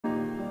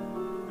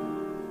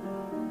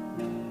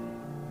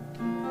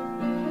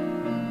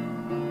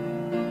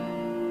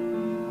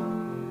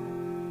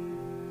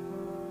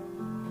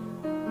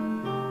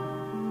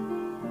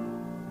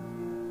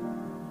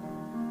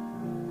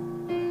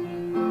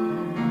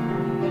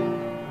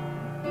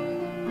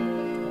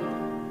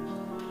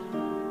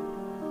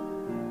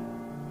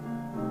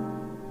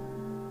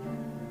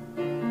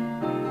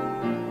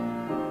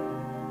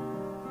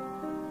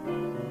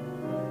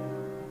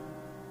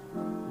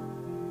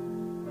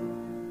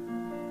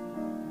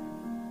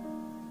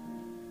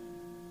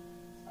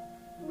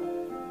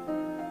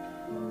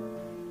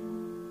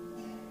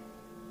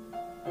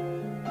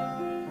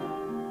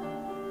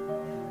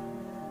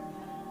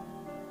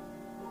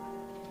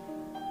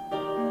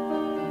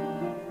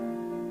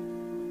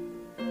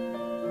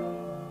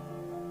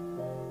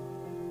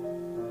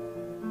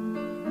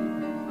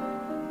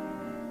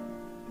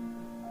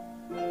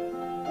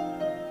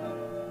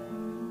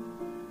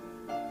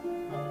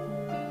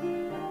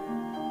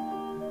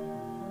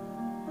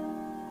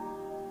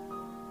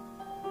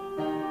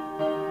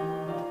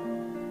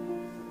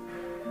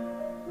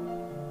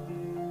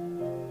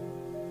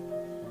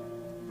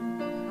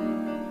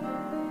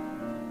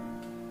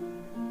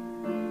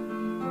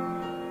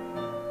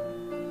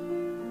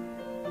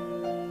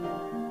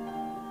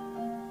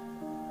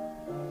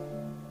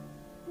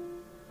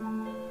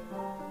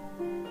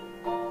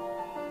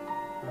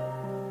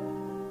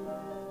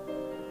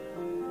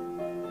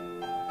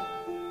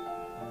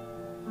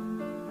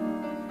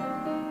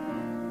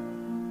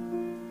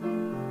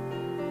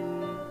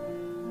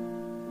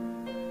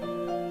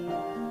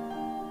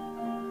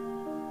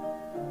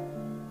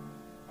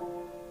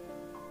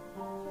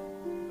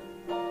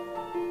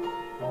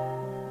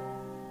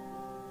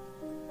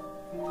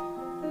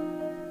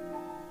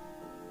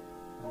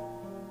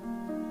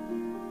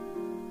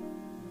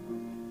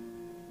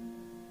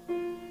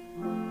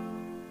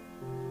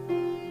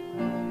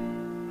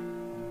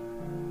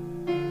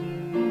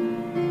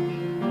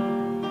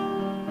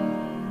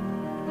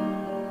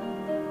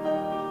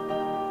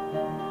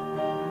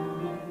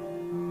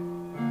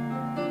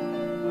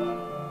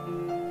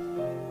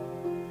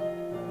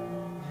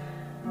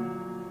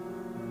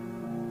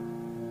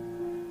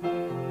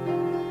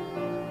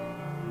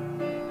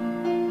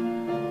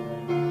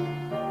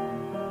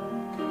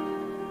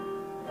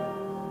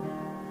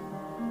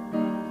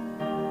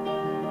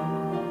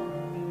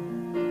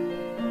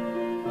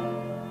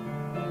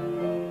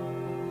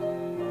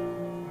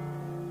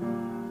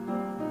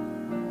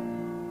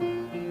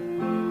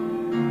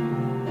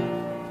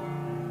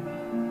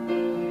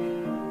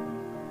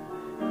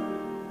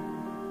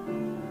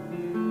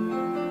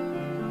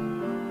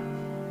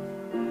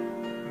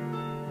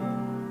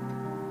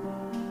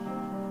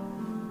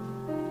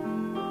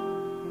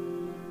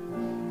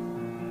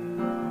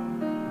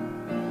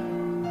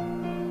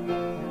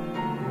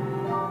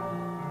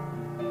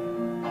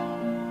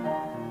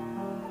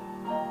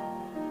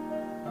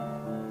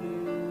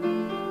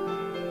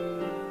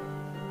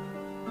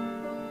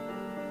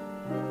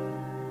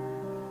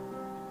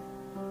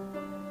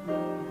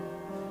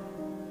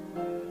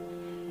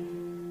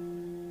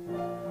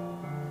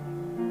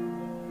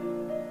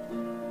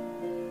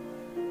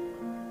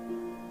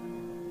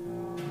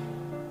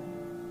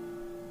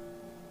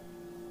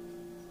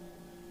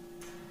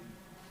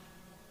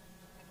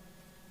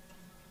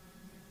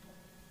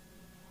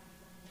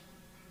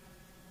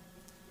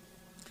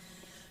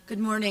Good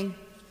morning.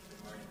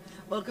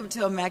 Welcome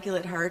to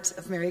Immaculate Heart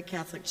of Mary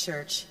Catholic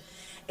Church.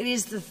 It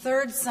is the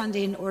third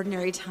Sunday in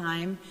Ordinary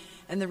Time,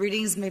 and the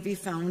readings may be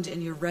found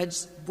in your Red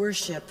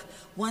Worship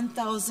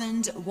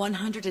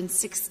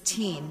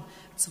 1116.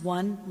 It's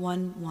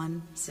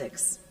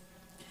 1116.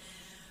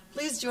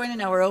 Please join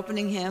in our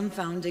opening hymn,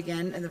 found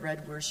again in the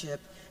Red Worship,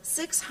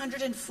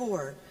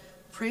 604.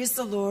 Praise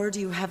the Lord,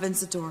 you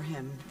heavens adore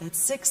him. That's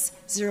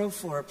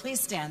 604. Please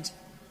stand.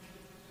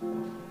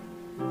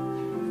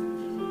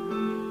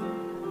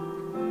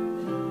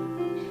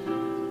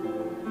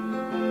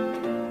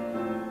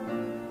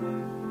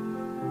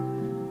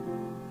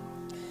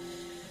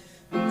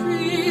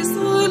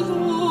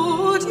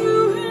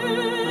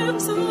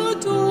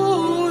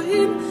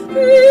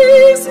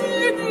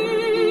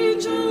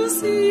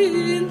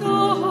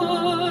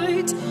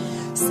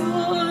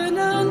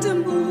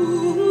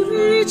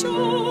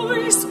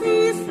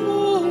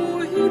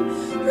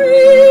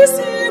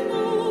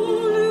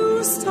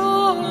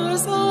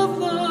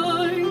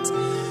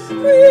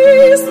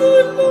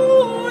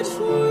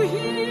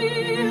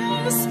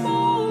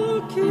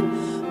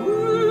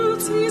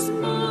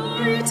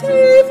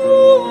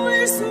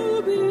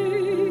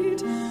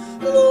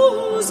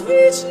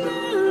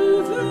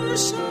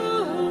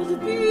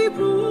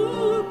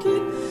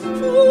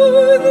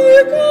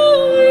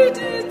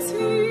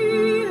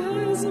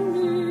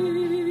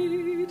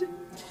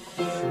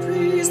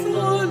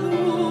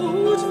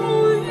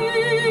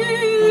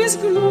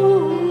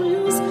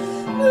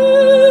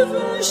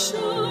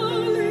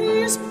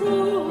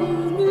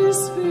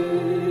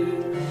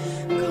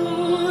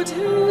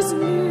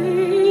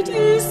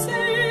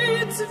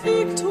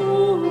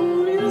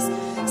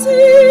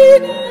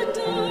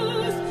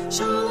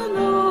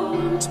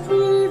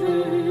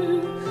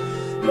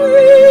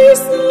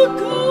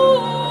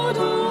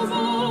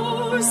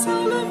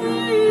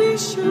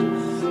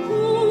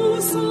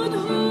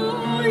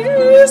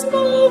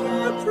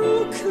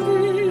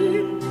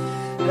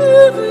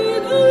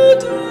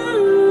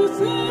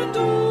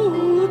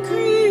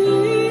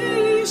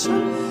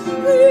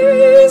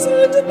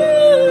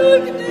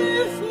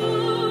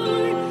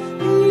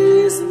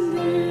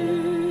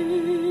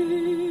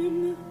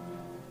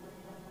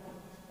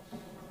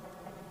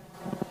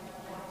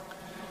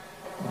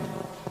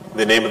 In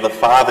the name of the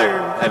Father,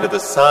 and of the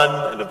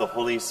Son, and of the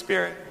Holy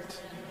Spirit.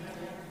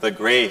 The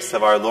grace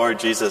of our Lord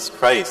Jesus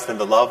Christ, and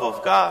the love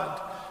of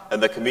God,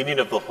 and the communion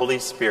of the Holy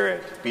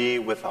Spirit be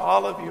with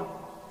all of you.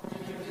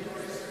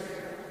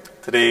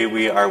 Today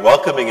we are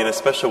welcoming in a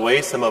special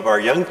way some of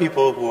our young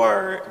people who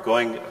are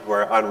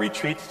on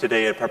retreat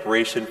today in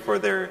preparation for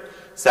their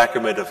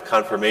sacrament of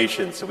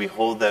confirmation. So we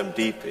hold them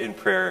deep in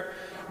prayer.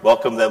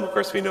 Welcome them. Of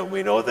course, we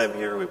know them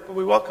here.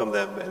 We welcome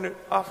them and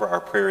offer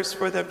our prayers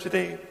for them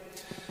today.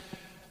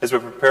 As we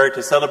prepare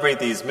to celebrate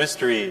these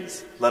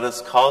mysteries, let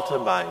us call to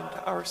mind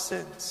our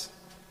sins.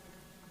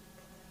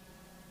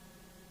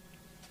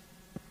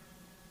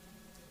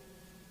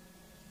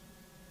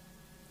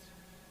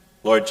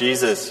 Lord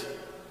Jesus,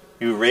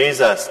 you raise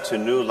us to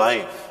new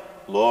life.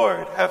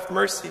 Lord, have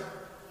mercy.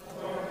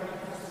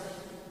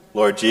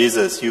 Lord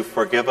Jesus, you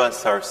forgive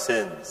us our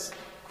sins.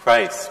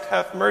 Christ,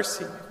 have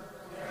mercy.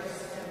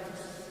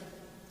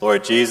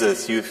 Lord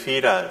Jesus, you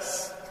feed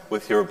us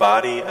with your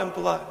body and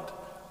blood.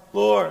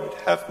 Lord,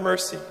 have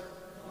mercy.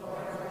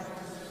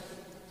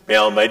 May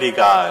Almighty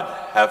God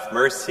have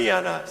mercy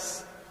on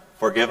us,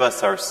 forgive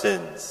us our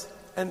sins,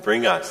 and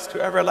bring us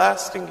to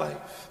everlasting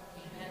life.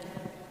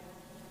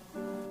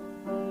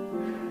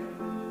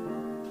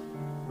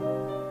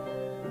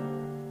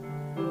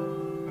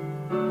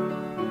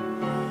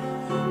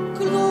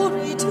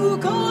 Glory to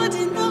God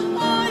in the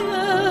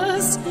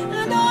highest,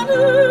 and on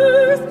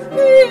earth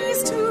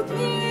peace to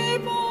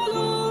people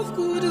of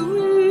good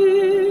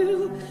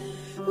will.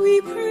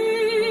 We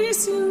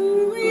praise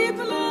you, we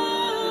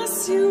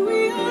bless you,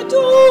 we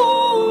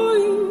adore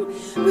you,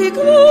 we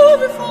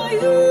glorify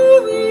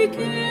you, we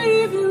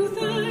give you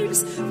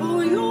thanks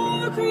for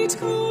your great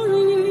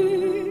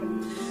glory.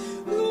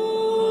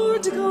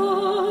 Lord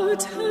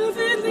God,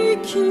 heavenly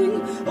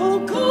King, O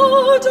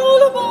God,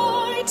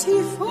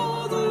 almighty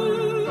Father,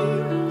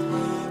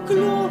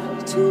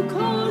 glory to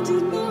God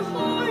in the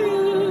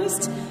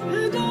highest,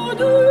 and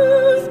on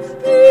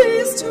earth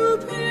peace to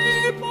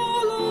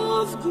people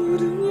of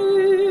good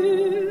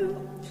will.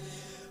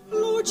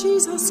 Lord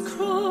Jesus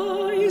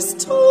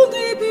Christ,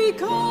 only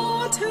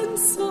begotten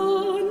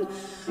Son,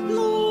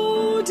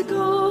 Lord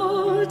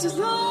God,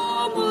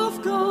 Lamb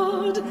of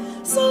God,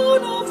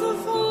 Son of the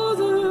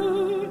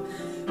Father,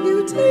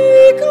 you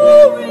take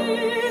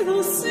away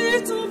the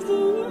sins of the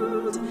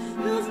world,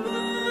 have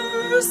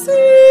mercy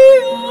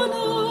on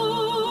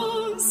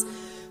us.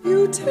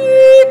 You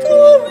take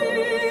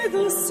away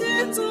the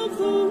sins of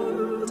the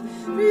world,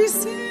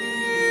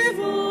 receive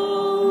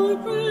our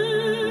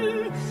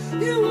prayer.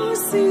 You are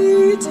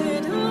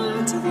seated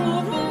at the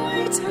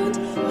right hand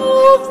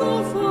of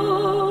the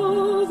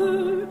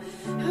Father.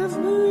 Have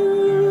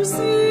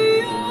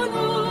mercy on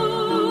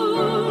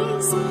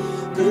us.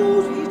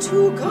 Glory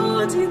to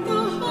God in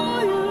the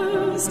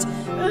highest,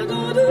 and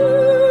on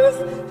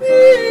earth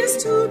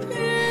peace to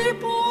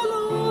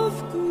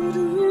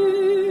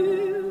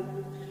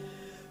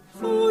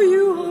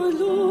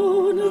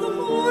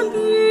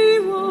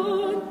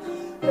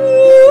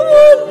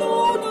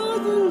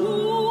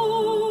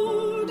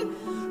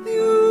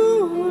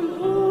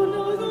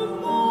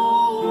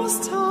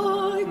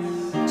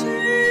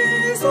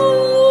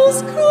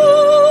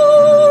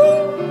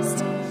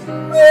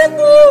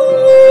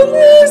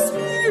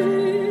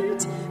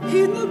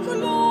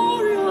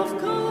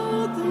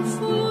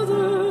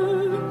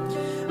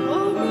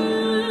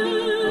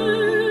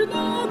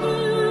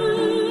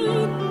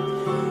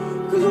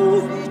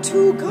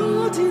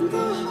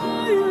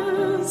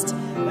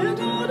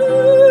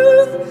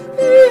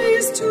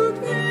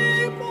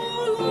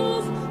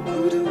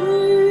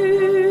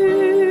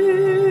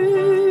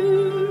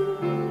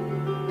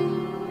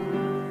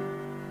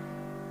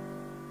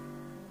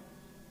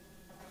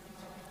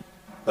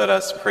Let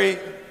us pray.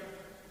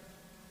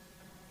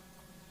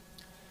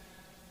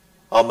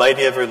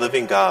 Almighty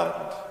ever-living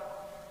God,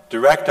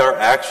 direct our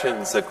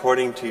actions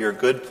according to your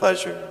good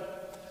pleasure,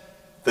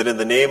 that in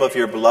the name of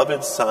your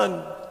beloved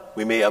Son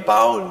we may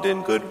abound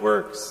in good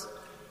works,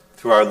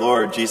 through our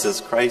Lord Jesus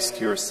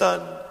Christ, your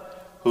Son,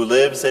 who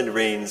lives and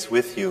reigns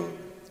with you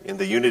in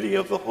the unity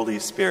of the Holy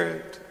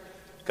Spirit,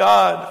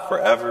 God,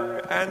 forever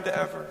and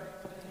ever.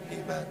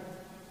 Amen.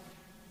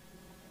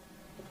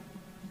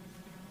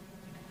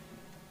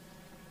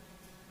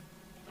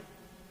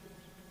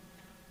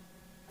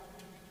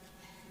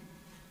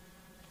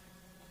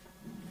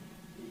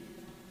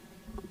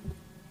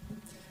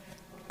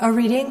 A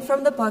reading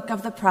from the book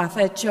of the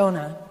prophet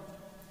Jonah.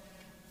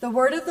 The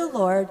word of the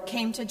Lord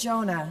came to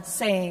Jonah,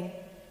 saying,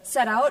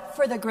 "Set out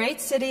for the great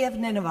city of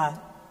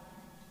Nineveh,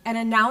 and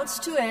announce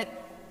to it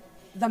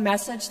the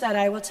message that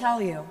I will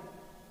tell you."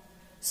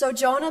 So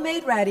Jonah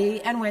made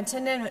ready and went to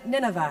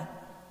Nineveh,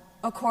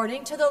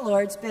 according to the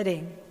Lord's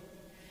bidding.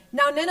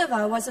 Now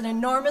Nineveh was an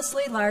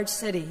enormously large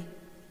city.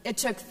 It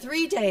took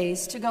 3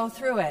 days to go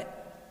through it.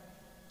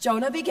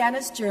 Jonah began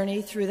his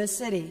journey through the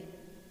city,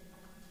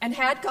 and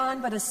had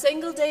gone but a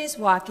single day's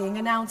walking,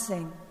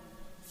 announcing,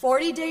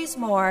 40 days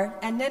more,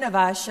 and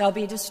Nineveh shall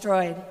be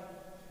destroyed.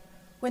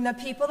 When the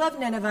people of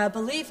Nineveh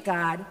believed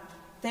God,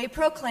 they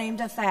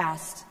proclaimed a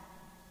fast,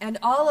 and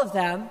all of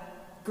them,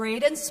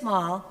 great and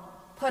small,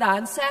 put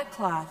on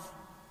sackcloth.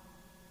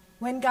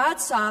 When God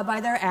saw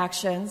by their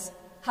actions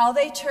how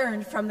they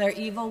turned from their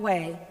evil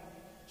way,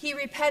 he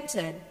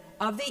repented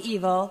of the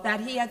evil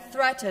that he had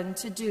threatened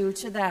to do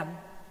to them.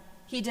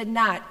 He did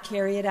not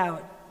carry it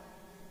out.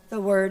 The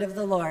word of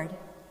the Lord.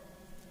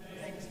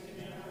 Thanks be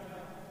to God.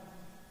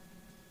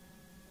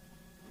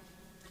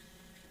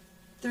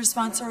 The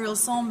responsorial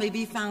psalm may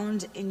be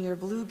found in your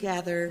blue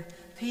gather,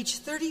 page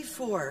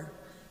 34.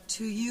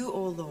 To you,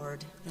 O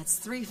Lord. That's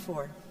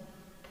 3-4.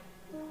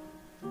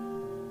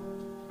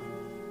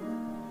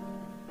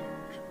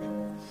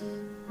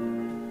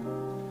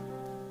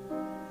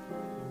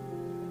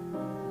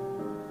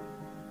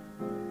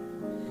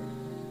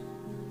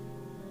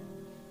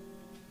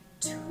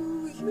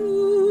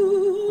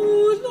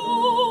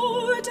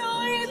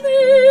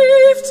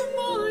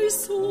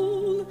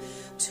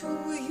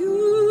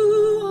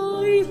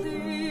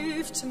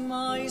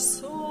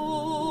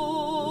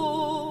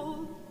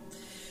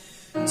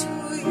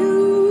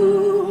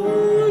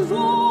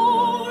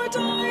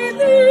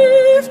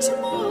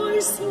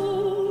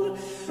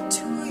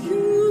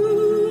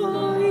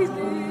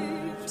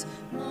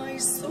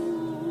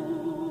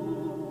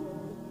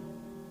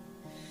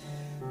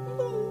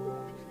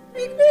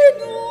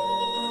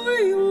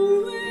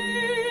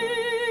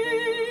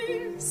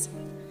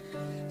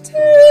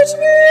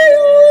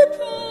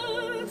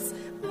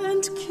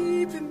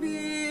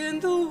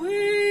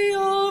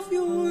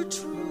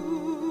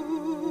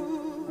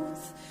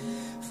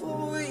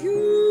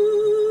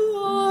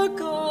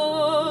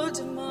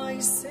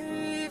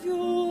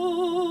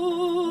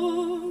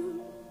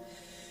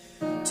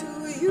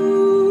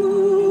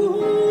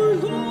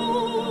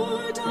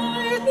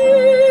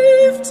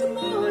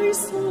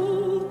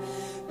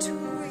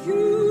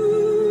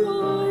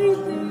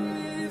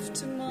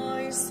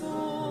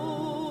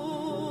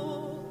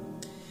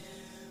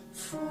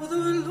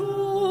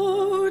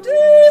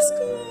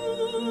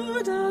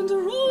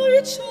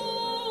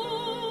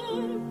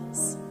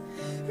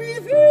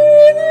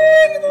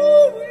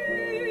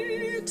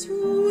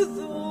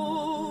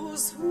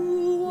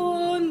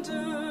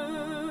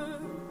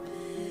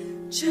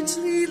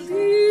 Gently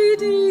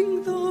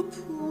leading the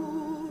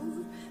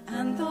poor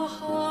and the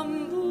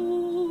humble.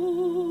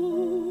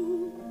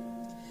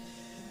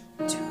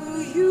 To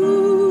you,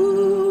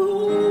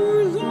 O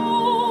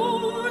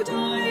Lord,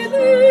 I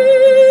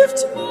lift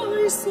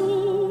my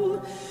soul.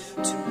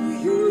 To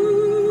you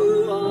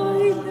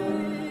I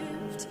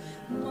lift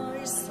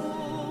my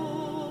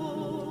soul.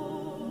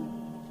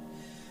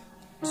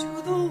 To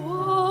the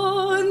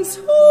ones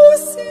who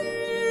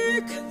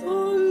seek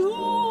the Lord,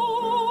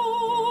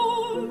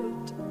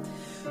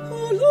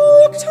 who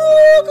look to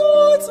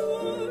God's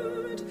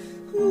word,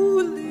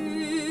 who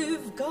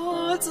live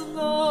God's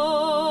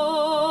love,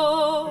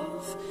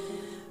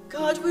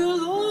 God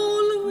will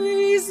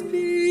always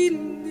be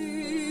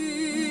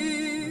near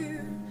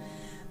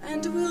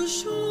and will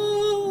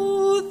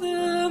show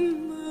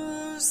them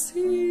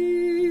mercy.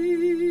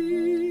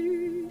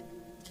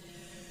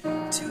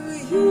 To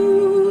you,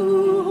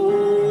 O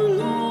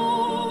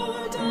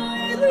Lord,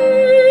 I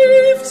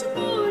lift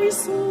my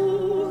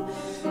soul.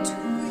 To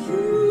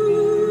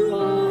you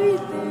I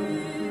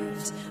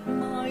lift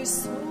my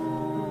soul.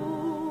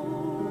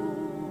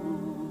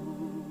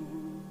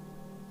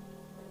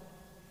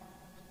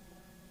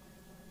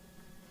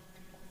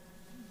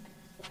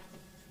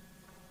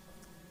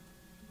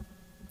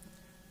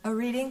 A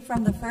reading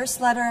from the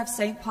first letter of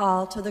St.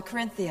 Paul to the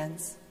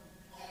Corinthians.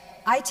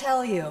 I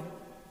tell you,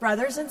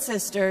 brothers and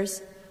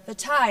sisters, the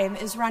time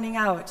is running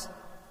out.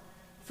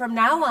 From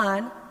now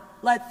on,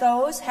 let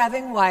those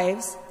having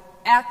wives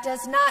act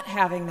as not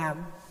having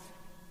them,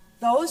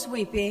 those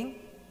weeping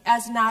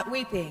as not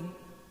weeping,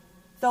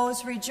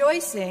 those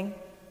rejoicing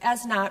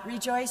as not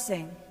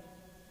rejoicing,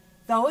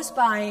 those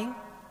buying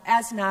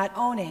as not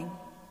owning,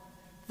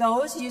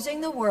 those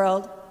using the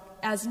world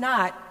as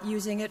not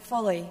using it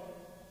fully.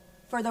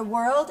 For the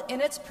world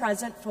in its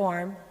present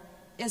form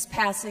is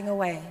passing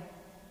away.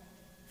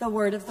 The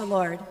word of the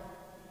Lord.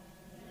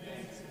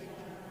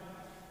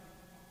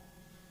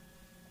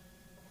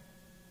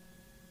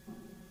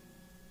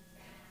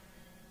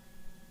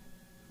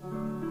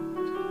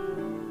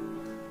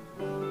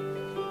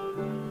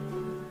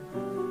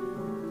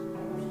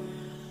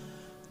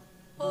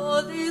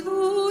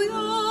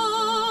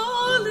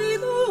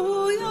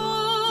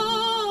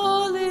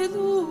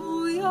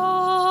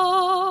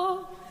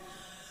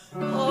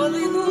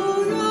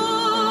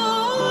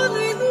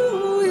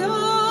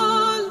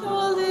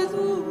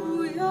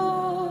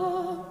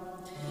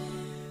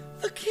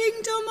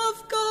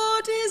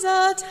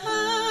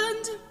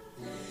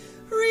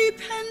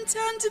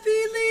 And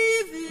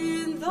believe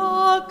in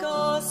the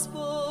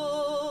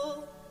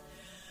gospel.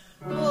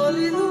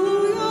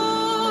 Alleluia,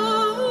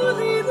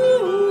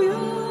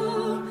 alleluia,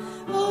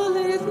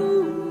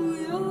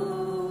 alleluia.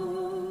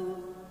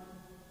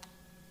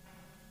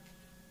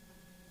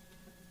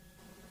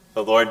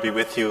 The Lord be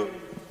with you.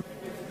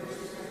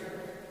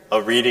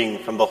 A reading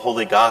from the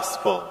Holy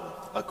Gospel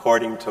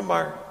according to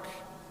Mark.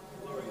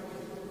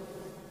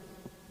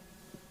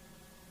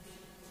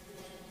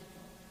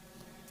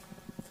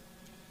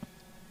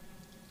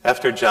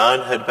 After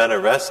John had been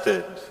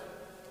arrested,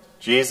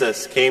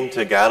 Jesus came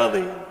to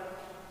Galilee,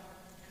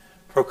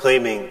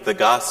 proclaiming the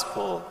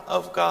gospel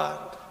of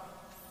God.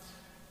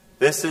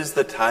 This is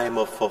the time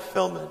of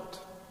fulfillment.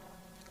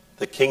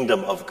 The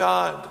kingdom of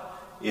God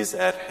is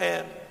at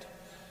hand.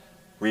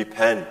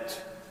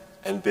 Repent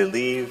and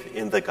believe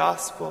in the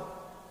gospel.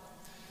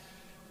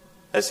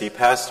 As he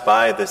passed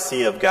by the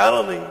Sea of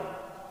Galilee,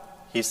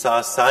 he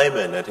saw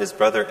Simon and his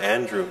brother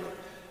Andrew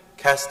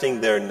casting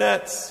their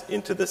nets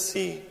into the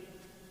sea.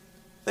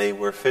 They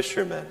were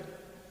fishermen.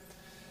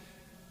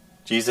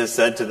 Jesus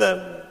said to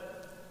them,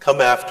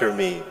 "Come after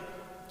me,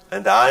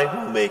 and I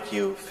will make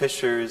you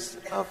fishers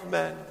of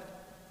men."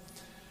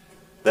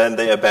 Then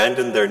they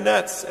abandoned their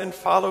nets and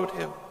followed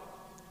him.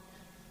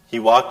 He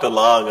walked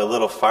along a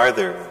little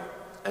farther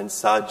and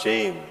saw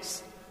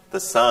James,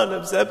 the son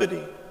of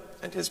Zebedee,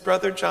 and his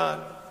brother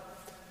John.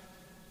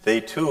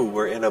 They too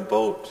were in a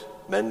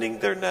boat, mending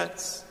their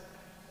nets.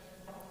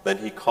 Then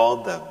he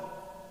called them.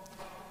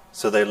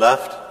 So they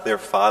left their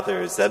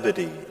father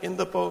Zebedee in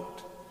the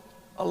boat,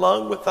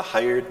 along with the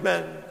hired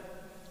men,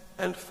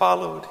 and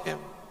followed him.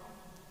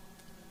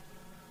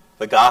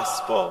 The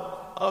Gospel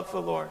of the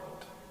Lord.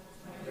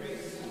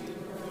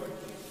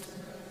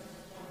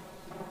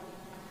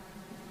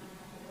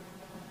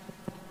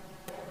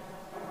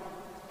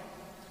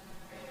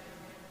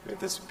 We have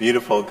this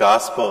beautiful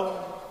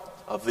gospel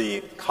of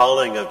the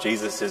calling of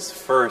Jesus'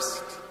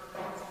 first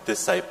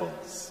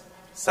disciples,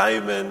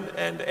 Simon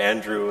and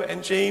Andrew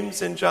and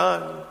James and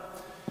John.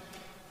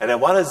 And I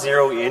want to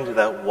zero into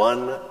that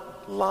one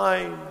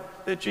line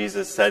that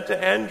Jesus said to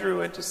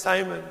Andrew and to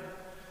Simon.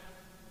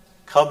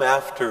 "Come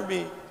after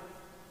me,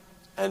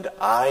 and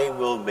I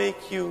will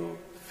make you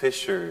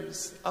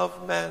fishers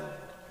of men."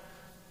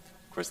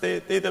 Of course, they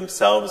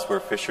themselves were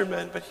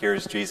fishermen, but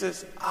here's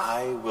Jesus.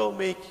 "I will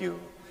make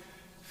you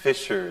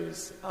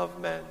fishers of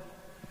men."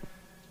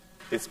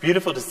 It's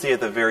beautiful to see at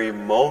the very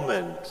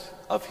moment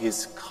of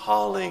his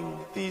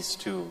calling these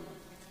two,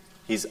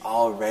 he's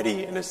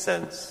already, in a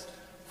sense,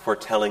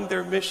 foretelling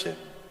their mission.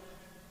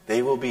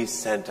 They will be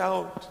sent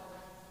out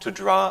to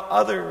draw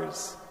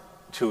others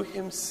to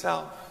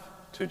himself,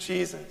 to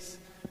Jesus.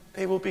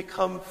 They will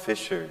become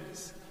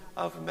fishers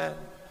of men.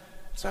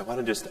 So I want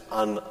to just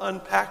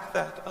unpack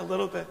that a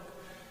little bit.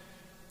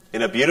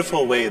 In a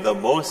beautiful way, the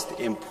most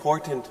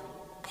important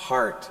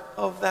part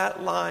of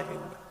that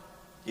line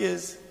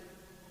is,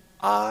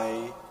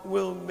 "I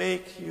will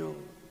make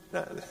you."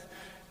 Now,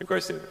 of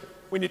course,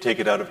 when you take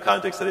it out of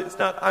context, it's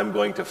not, "I'm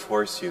going to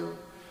force you,"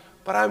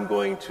 but "I'm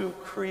going to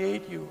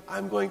create you.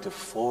 I'm going to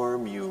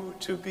form you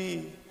to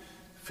be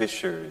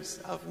fishers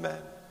of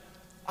men."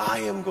 I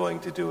am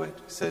going to do it,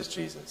 says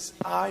Jesus.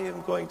 I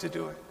am going to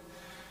do it.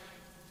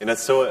 And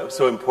it's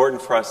so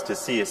important for us to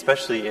see,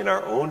 especially in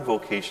our own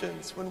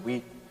vocations, when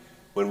we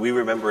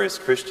remember as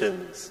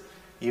Christians,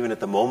 even at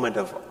the moment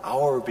of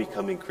our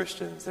becoming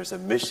Christians, there's a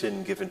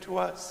mission given to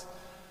us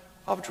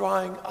of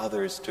drawing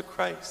others to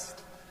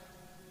Christ.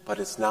 But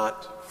it's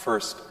not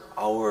first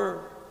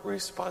our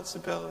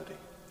responsibility.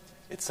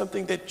 It's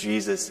something that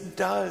Jesus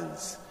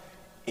does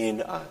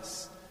in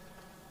us.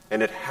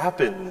 And it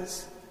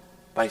happens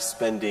by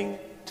spending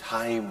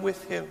time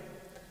with him,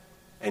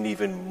 and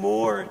even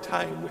more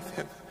time with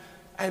him,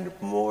 and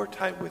more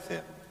time with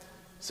him,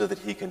 so that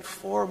he can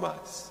form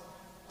us,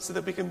 so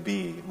that we can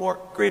be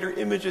greater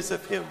images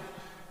of him.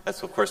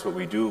 That's, of course, what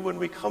we do when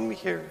we come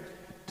here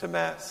to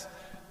Mass.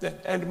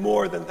 And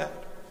more than that.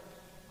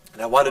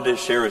 And I wanted to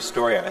share a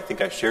story. I think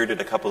I shared it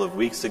a couple of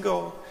weeks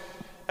ago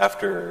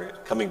after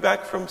coming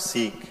back from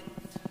Seek,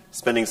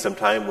 spending some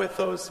time with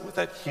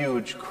that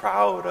huge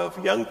crowd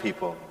of young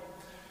people.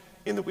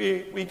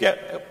 We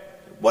get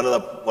one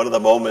of the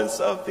moments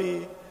of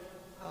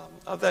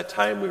that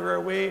time we were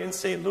away in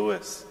St.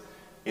 Louis,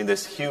 in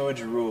this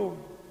huge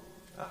room,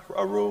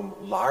 a room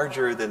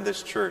larger than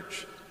this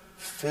church,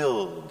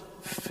 filled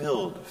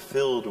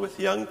with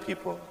young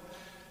people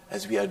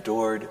as we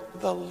adored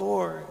the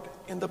Lord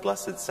in the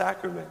Blessed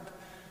Sacrament.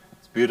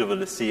 It's beautiful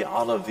to see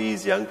all of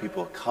these young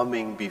people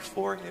coming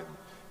before Him,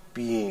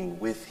 being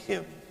with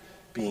Him,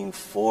 being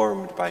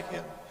formed by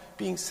Him,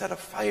 being set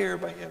afire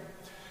by Him.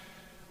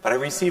 But I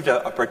received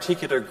a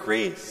particular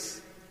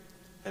grace,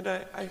 and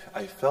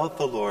I felt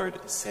the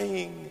Lord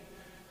saying,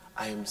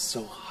 I am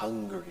so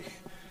hungry.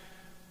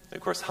 Of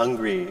course,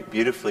 hungry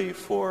beautifully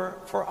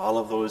for all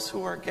of those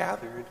who are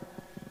gathered,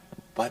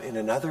 but in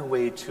another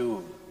way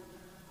too,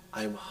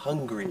 I'm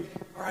hungry,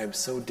 or I'm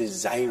so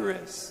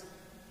desirous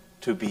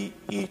to be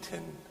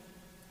eaten.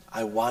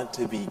 I want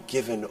to be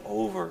given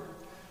over.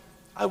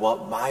 I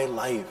want my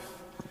life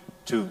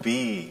to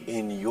be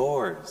in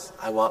yours.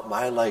 I want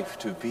my life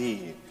to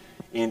be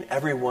in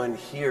everyone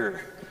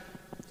here.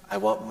 I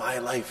want my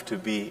life to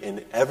be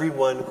in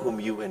everyone whom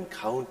you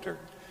encounter.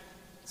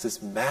 It's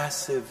this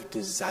massive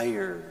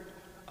desire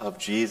of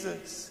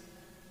Jesus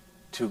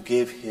to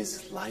give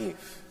His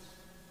life,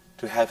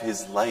 to have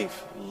His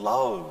life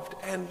loved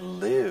and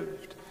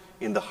lived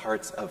in the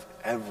hearts of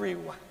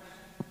everyone.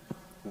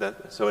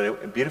 So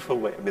in a beautiful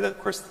way, of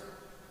course,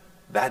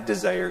 that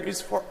desire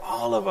is for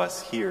all of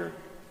us here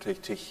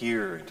to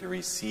hear and to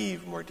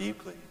receive more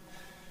deeply.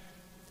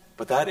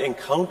 But that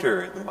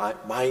encounter,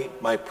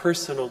 my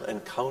personal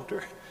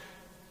encounter,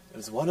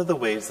 is one of the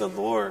ways the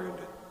Lord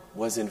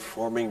was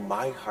informing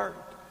my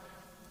heart,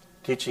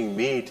 teaching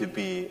me to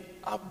be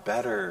a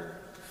better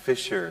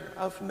fisher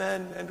of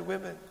men and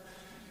women.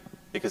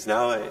 Because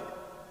now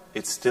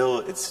it's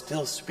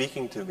still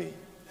speaking to me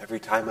every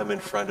time I'm in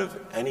front of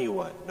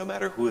anyone, no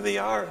matter who they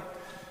are,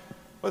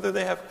 whether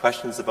they have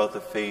questions about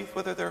the faith,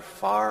 whether they're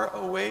far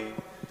away,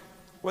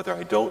 whether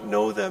I don't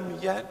know them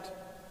yet.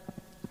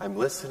 I'm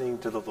listening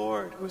to the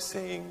Lord who's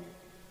saying,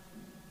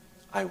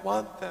 I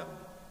want them.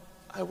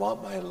 I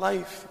want my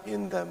life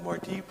in them more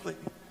deeply.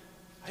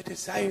 I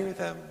desire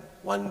them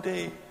one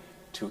day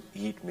to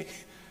eat me,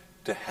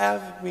 to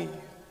have me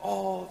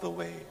all the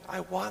way.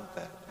 I want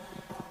that.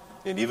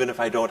 And even if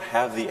I don't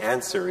have the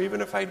answer,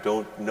 even if I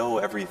don't know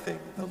everything,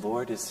 the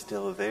Lord is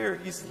still there.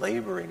 He's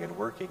laboring and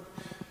working.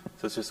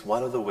 So it's just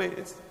one of the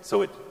ways.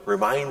 So it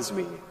reminds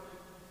me,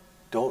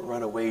 don't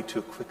run away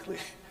too quickly.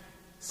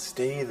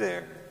 Stay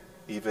there,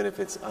 even if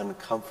it's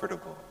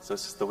uncomfortable. So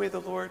it's just the way the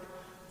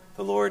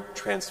Lord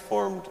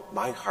transformed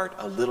my heart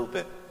a little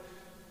bit.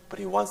 But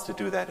He wants to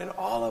do that in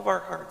all of our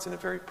hearts in a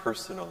very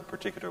personal,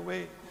 particular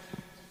way.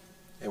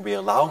 And we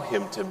allow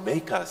Him to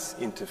make us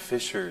into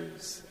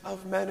fishers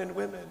of men and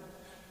women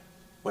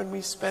when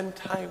we spend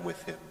time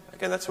with Him.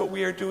 Again, that's what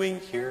we are doing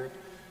here.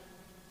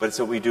 But it's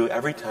what we do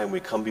every time we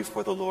come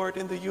before the Lord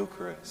in the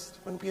Eucharist,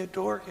 when we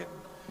adore Him,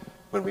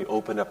 when we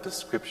open up the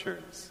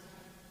Scriptures,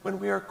 when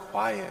we are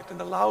quiet and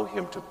allow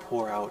Him to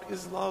pour out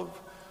His love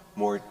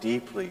more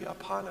deeply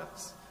upon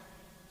us.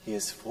 He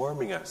is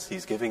forming us.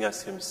 He's giving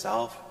us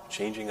Himself,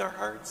 changing our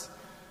hearts,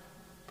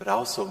 but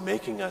also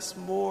making us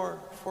more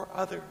for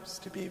others,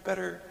 to be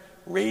better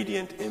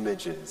radiant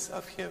images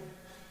of Him.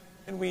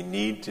 And we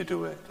need to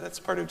do it. That's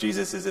part of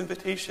Jesus'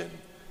 invitation.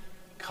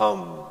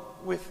 Come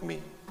with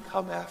me.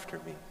 Come after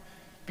me.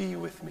 Be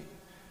with me.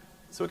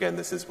 So again,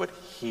 this is what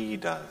He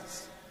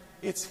does.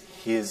 It's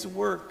His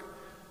work,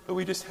 but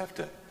we just have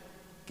to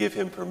give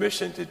Him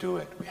permission to do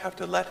it. We have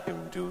to let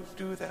Him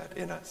do that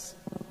in us.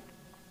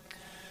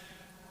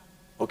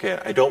 Okay,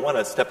 I don't want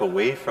to step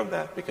away from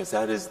that because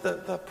that is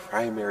the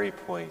primary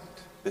point.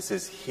 This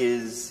is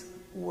His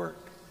work.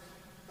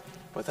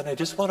 But then I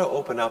just want to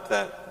open up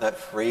that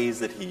phrase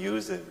that He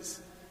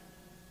uses.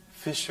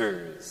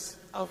 Fishers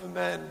of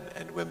men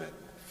and women.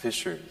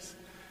 Fishers.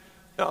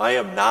 Now, I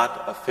am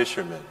not a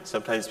fisherman.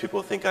 Sometimes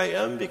people think I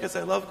am because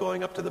I love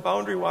going up to the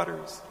boundary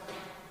waters.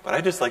 But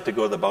I just like to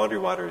go to the boundary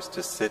waters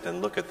to sit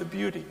and look at the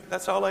beauty.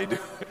 That's all I do.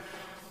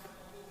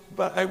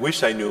 But I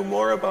wish I knew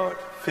more about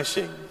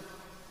fishing.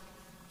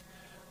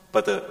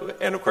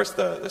 And of course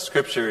the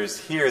scriptures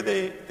here,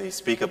 they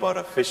speak about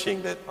a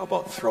fishing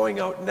about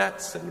throwing out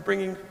nets and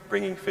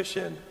bringing fish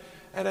in.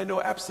 And I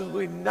know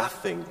absolutely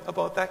nothing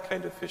about that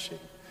kind of fishing.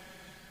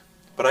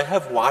 But I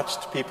have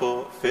watched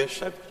people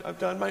fish. I've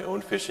done my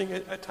own fishing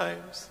at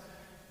times,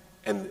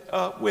 and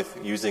with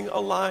using a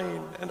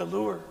line and a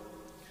lure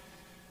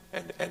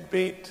and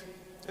bait.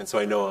 And so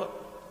I know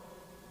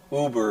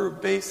uber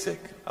basic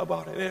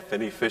about it. And if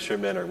any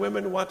fishermen or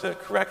women want to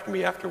correct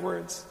me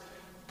afterwards,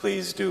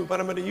 please do.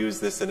 But I'm going to use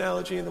this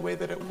analogy in the way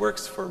that it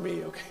works for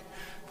me, okay,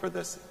 for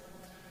this.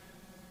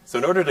 So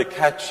in order to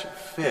catch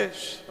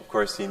fish, of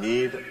course, you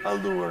need a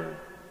lure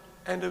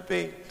and a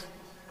bait.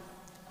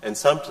 And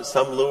some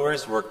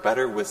lures work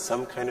better with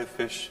some kind of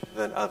fish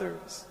than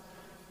others.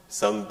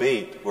 Some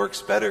bait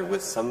works better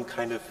with some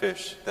kind of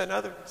fish than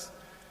others.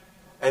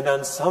 And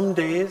on some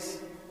days,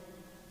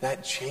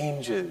 that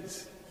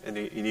changes. And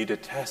you need to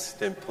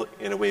test and,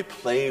 in a way,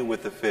 play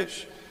with the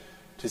fish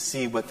to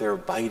see what they're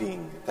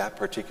biting that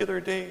particular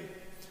day.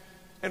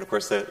 And of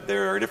course,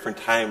 there are different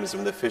times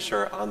when the fish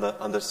are on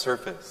the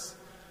surface.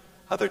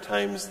 Other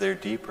times they're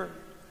deeper.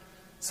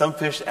 Some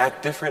fish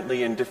act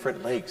differently in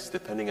different lakes,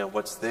 depending on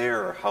what's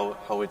there or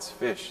how it's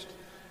fished.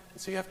 And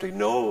so you have to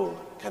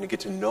get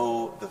to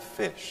know the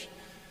fish.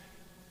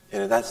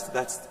 And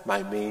that's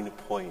my main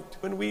point.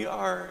 When we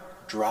are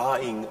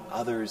drawing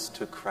others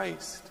to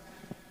Christ,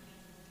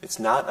 it's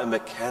not a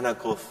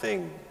mechanical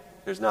thing.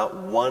 There's not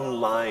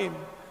one line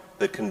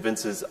that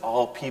convinces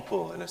all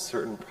people in a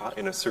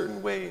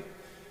certain way.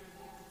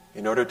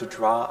 In order to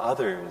draw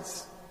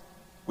others,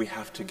 we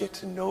have to get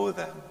to know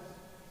them.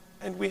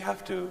 And we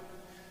have to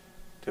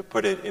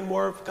put it in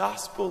more of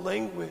gospel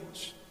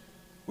language,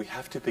 we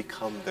have to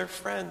become their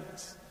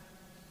friends.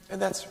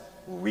 And that's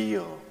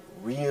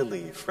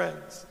really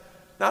friends.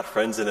 Not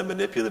friends in a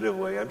manipulative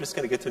way. I'm just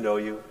going to get to know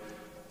you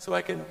so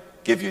I can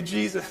give you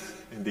Jesus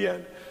in the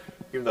end.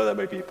 Even though that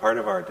might be part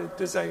of our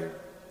desire.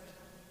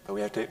 But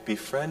we have to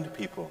befriend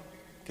people,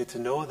 get to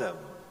know them,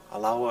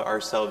 allow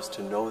ourselves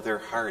to know their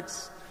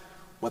hearts,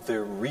 what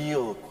their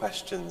real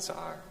questions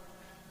are.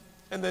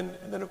 And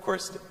then of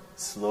course,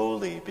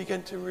 slowly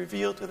begin to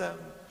reveal to them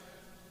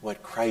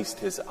what Christ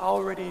has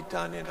already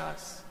done in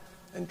us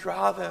and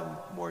draw them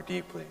more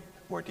deeply.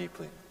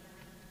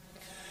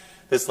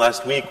 This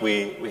last week,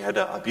 we had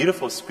a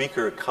beautiful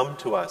speaker come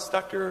to us,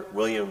 Dr.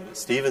 William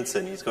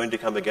Stevenson. He's going to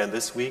come again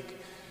this week.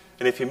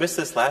 And if you missed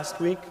this last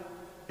week,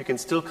 you can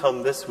still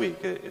come this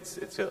week.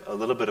 It's a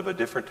little bit of a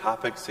different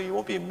topic, so you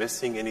won't be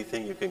missing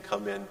anything. You can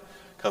come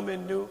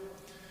in new.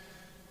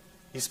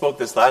 He spoke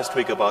this last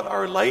week about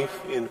our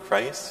life in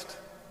Christ.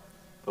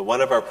 But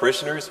one of our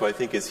parishioners, who I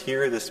think is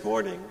here this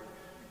morning,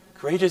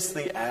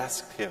 courageously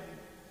asked him,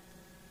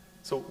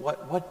 so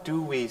what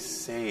do we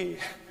say?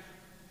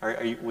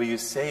 Will you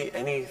say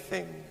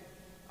anything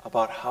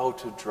about how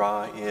to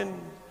draw in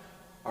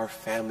our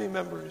family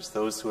members,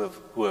 those who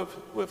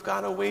have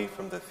gone away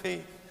from the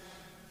faith?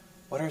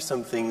 What are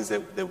some things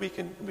that we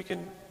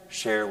can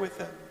share with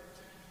them?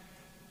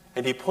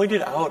 And he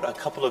pointed out a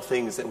couple of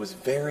things that was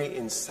very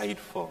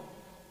insightful.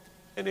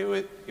 And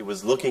it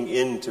was looking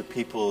into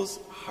people's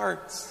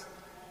hearts.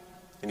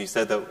 And he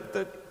said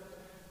that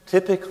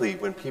typically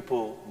when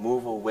people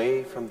move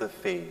away from the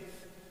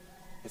faith,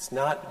 it's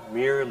not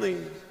merely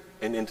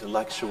an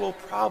intellectual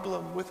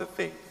problem with the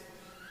faith,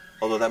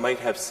 although that might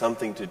have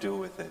something to do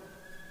with it.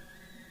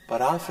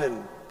 But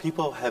often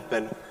people have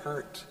been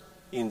hurt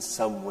in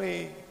some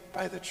way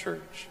by the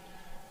church.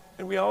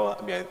 And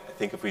I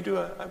think if we do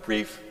a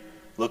brief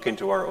look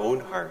into our own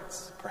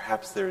hearts,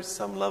 perhaps there's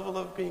some level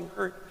of being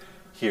hurt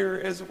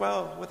here as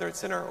well, whether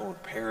it's in our own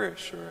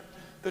parish or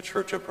the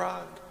church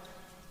abroad.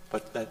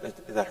 But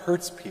that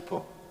hurts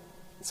people.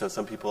 And so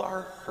some people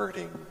are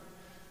hurting.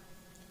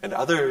 And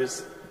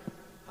others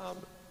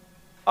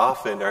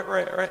often, or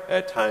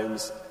at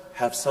times,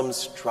 have some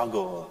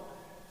struggle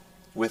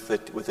with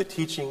the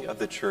teaching of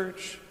the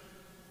church,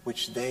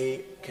 which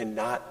they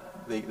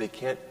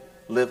can't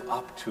live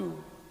up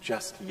to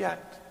just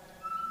yet.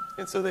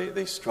 And so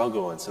they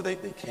struggle, and so they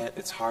can't,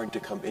 it's hard to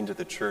come into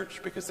the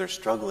church because they're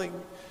struggling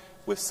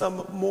with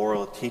some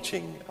moral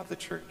teaching of the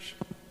church.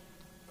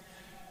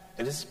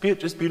 And it's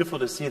just beautiful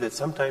to see that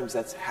sometimes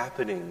that's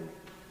happening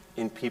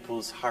in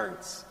people's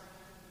hearts.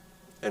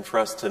 And for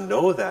us to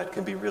know that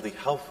can be really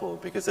helpful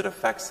because it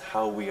affects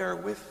how we are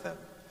with them.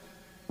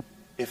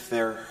 If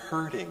they're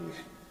hurting,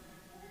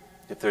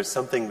 if there's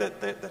something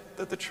that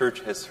the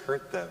church has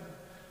hurt them,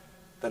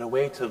 then a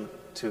way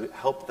to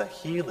help the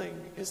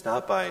healing is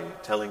not by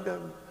telling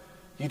them,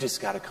 you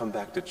just got to come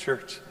back to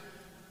church.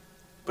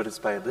 But it's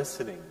by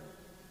listening,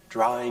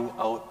 drawing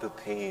out the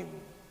pain,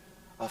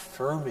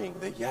 affirming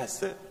that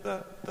yes,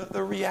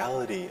 the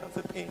reality of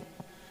the pain.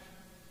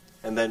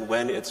 And then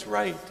when it's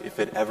right, if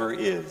it ever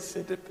is,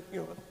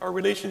 our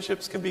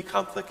relationships can be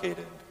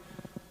complicated,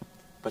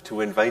 but to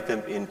invite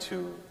them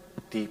into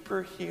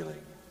deeper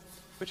healing,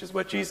 which is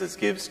what Jesus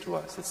gives to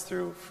us. It's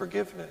through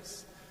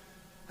forgiveness.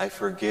 I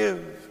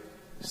forgive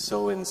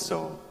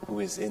so-and-so who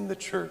is in the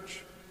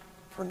church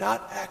for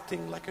not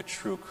acting like a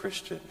true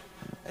Christian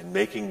and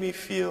making me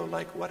feel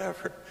like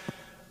whatever.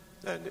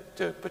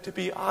 But to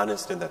be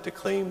honest in that, to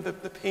claim the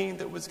pain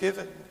that was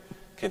given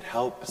can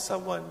help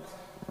someone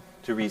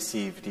to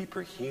receive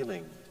deeper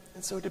healing,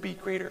 and so to be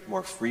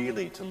more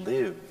freely to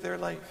live their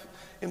life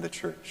in the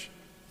church.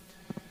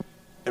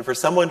 And for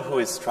someone who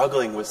is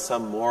struggling with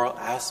some moral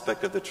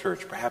aspect of the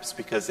church, perhaps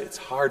because it's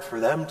hard for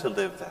them to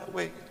live that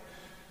way,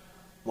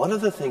 one of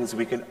the things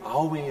we can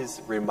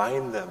always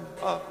remind them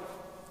of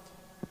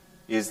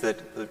is that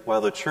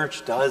while the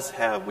church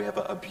we have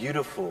a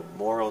beautiful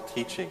moral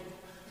teaching,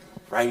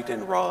 right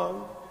and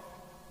wrong,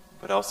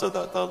 but also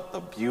the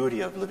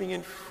beauty of living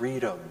in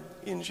freedom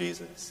in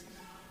Jesus.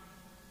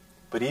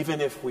 But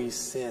even if we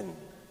sin,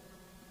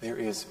 there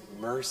is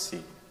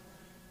mercy.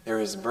 There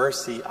is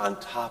mercy on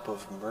top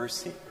of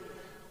mercy.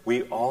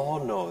 We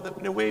all know that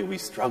in a way we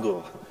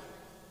struggle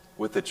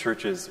with the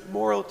church's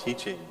moral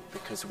teaching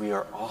because we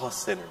are all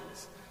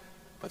sinners.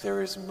 But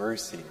there is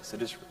mercy. So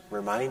just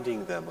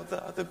reminding them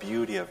of the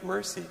beauty of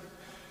mercy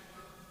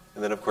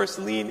And then, of course,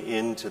 lean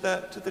into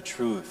that, to the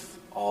truth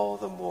all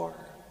the more.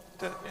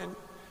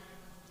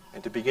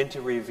 And to begin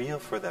to reveal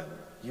for them,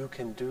 you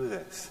can do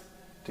this.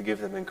 To give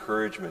them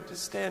encouragement, to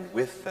stand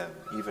with them,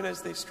 even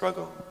as they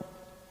struggle.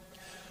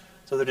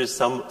 So there are just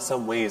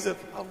some ways of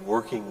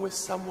working with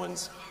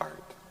someone's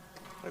heart.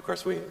 And of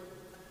course,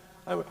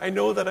 I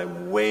know that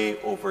I'm way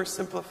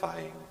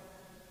oversimplifying.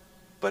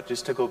 But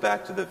just to go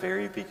back to the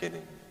very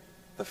beginning,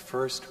 the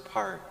first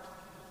part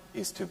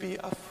is to be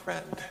a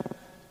friend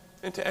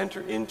and to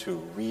enter into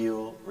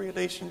real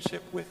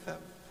relationship with them.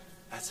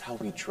 That's how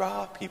we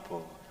draw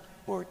people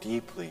more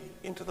deeply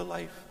into the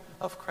life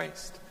of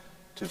Christ,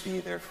 to be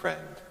their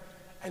friend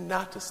and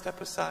not to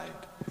step aside.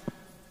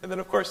 And then,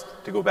 of course,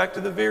 to go back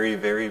to the very,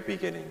 very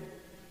beginning,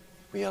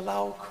 we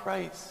allow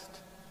Christ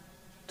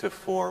to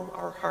form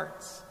our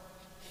hearts.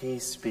 He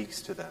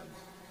speaks to them,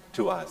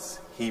 to us.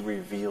 He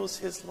reveals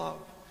his love.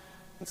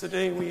 And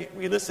today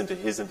we listen to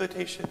his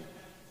invitation,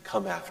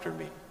 come after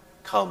me,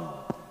 come,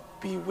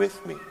 be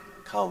with me,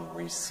 come,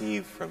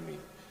 receive from me,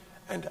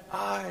 and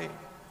I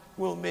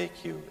will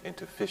make you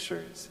into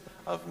fishers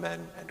of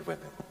men and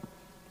women.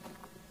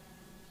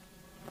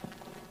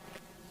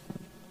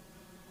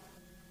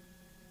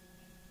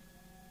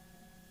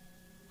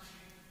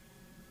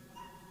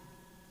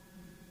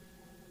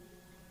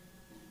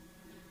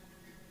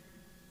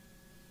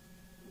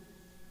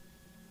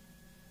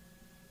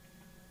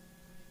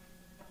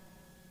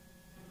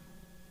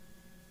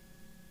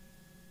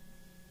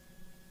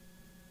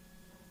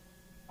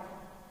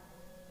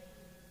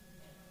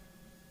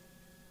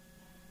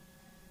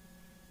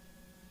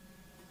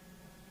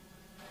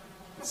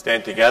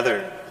 Stand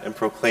together and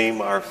proclaim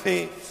our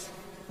faith.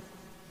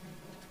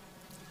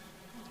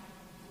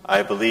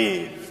 I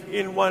believe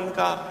in one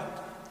God,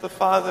 the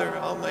Father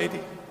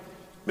Almighty,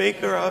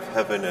 maker of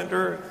heaven and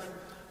earth,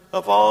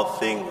 of all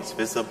things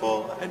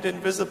visible and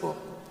invisible.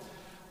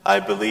 I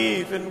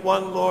believe in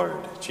one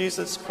Lord,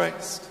 Jesus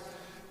Christ,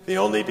 the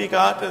only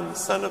begotten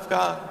Son of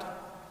God,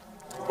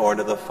 born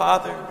of the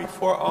Father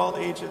before all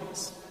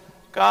ages,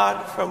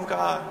 God from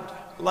God,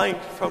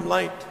 light from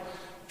light,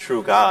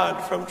 true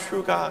God from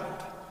true God,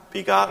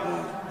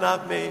 begotten,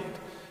 not made,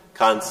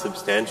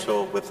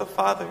 consubstantial with the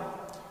Father.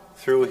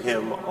 Through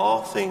him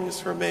all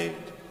things were made.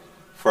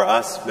 For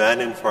us men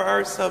and for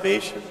our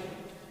salvation,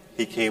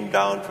 he came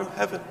down from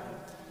heaven,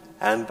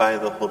 and by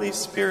the Holy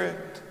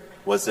Spirit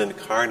was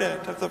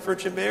incarnate of the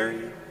Virgin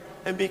Mary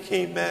and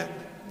became man.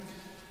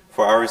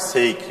 For our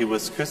sake he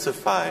was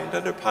crucified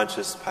under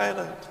Pontius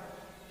Pilate.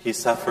 He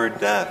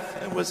suffered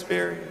death and was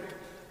buried,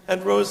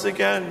 and rose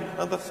again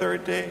on the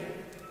third day,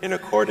 in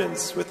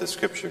accordance with the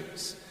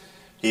Scriptures.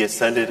 He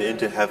ascended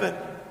into heaven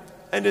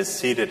and is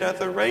seated at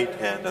the right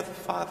hand of the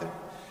Father.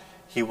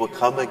 He will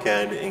come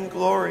again in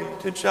glory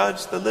to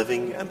judge the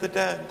living and the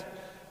dead,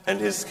 and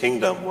his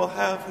kingdom will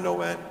have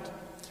no end.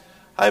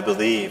 I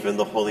believe in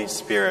the Holy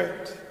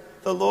Spirit,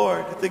 the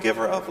Lord, the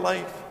giver of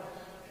life,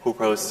 who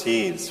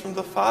proceeds from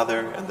the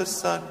Father and the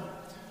Son,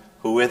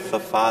 who with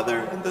the Father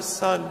and the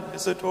Son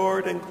is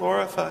adored and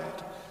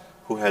glorified,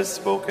 who has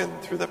spoken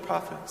through the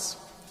prophets.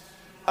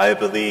 I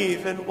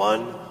believe in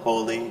one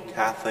holy,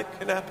 Catholic,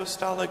 and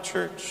Apostolic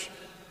Church.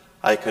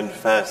 I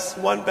confess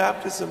one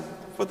baptism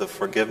for the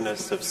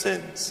forgiveness of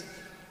sins,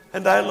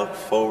 and I look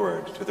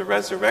forward to the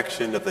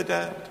resurrection of the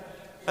dead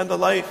and the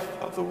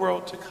life of the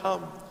world to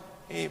come.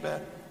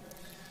 Amen.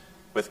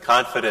 With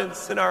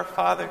confidence in our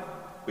Father,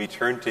 we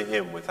turn to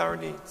him with our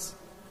needs.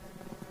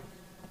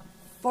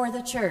 For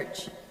the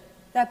Church,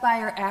 that by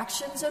our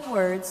actions and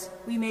words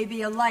we may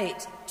be a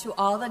light to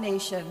all the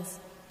nations,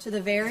 to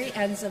the very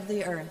ends of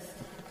the earth,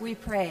 we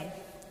pray.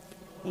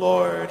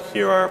 Lord,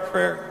 hear our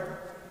prayer.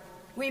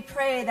 We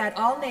pray that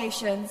all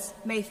nations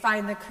may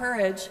find the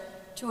courage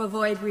to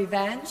avoid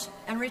revenge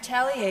and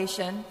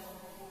retaliation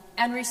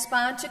and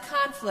respond to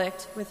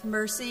conflict with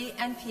mercy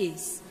and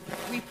peace.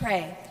 We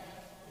pray.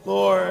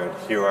 Lord,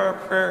 hear our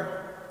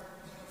prayer.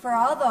 For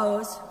all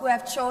those who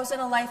have chosen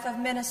a life of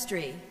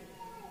ministry,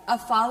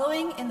 of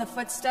following in the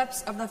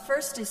footsteps of the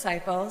first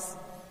disciples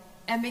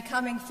and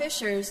becoming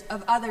fishers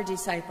of other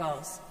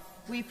disciples,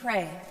 we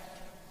pray.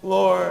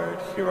 Lord,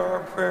 hear our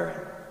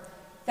prayer.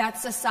 That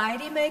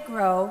society may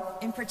grow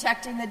in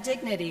protecting the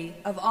dignity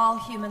of all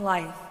human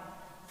life,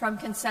 from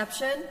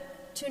conception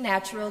to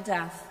natural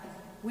death,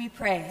 we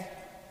pray.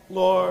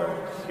 Lord,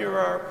 hear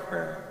our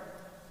prayer.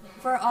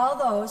 For all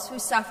those who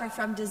suffer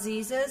from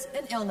diseases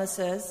and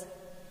illnesses,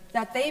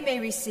 that they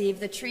may receive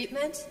the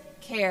treatment,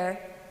 care,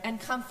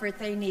 and comfort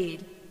they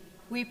need,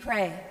 we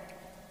pray.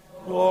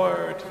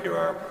 Lord, hear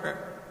our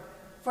prayer.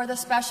 For the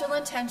special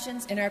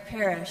intentions in our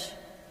parish,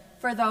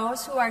 for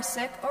those who are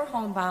sick or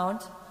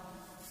homebound,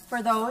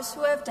 for those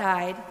who have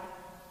died,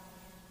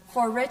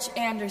 for Rich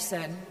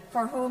Anderson,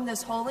 for whom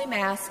this Holy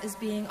Mass is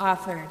being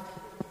offered,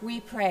 we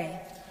pray.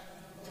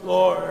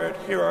 Lord,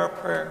 hear our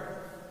prayer.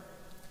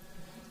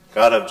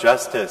 God of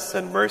justice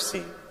and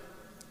mercy,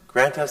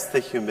 grant us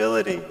the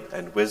humility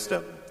and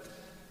wisdom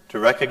to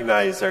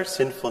recognize our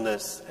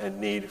sinfulness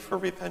and need for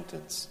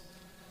repentance.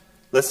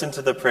 Listen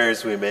to the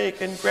prayers we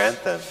make and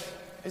grant them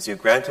as you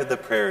granted the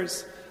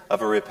prayers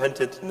of a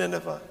repentant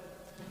Nineveh.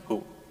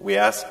 Who we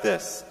ask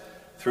this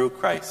through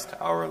Christ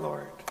our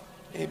Lord.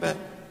 Amen.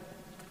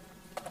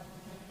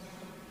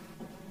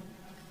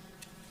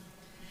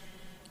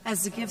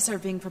 As the gifts are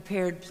being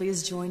prepared,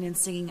 please join in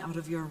singing out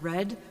of your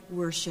red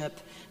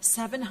worship,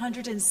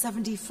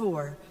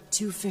 774,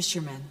 Two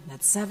Fishermen.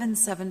 That's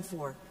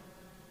 774.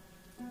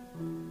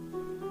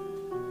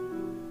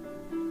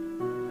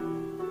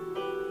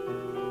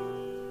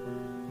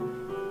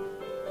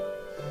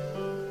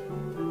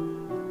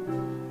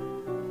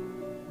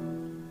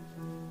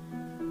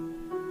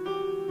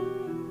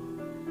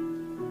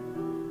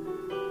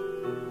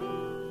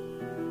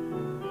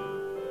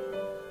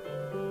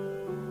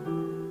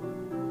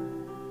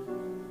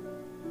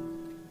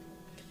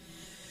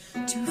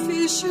 Two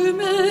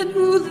fishermen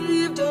who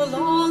lived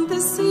along the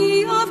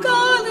Sea of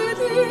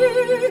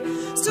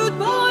Galilee stood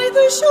by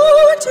the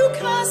shore to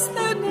cast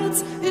their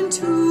nets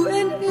into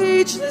an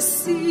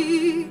ageless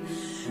sea.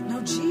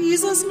 Now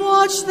Jesus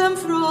watched them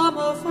from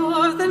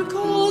afar, then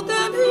called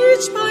them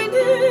each by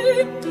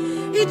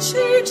name. He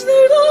changed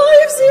their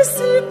lives, these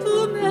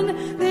simple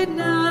men, they'd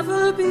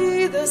never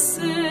be the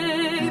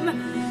same.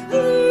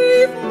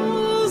 Leave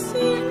all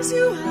things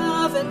you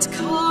have and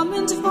come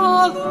and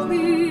follow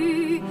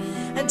me.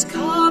 And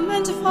come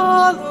and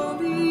follow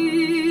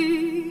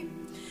me.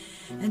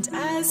 And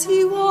as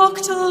he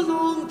walked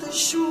along the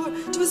shore,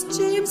 'twas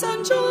James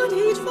and John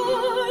he'd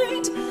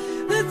find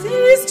that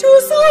these two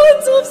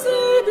sons of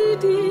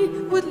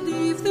Zebedee would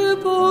leave their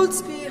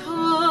boats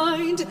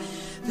behind.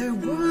 Their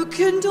work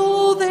and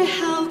all they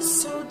held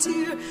so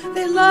dear,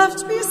 they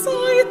left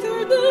beside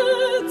their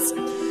nets.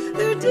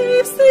 Their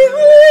names they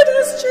heard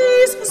as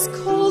Jesus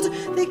called,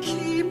 they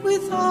came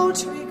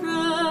without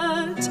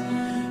regret.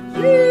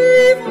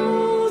 Leave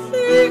all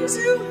things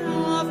you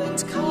have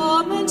and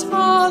come and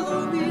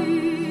follow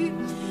me,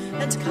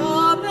 and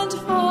come and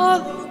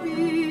follow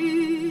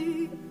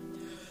me.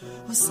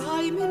 Oh,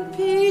 Simon,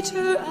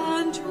 Peter,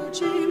 Andrew,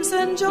 James,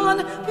 and John,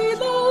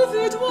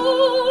 beloved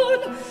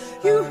one,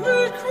 you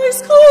heard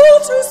Christ's call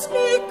to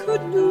speak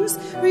good news,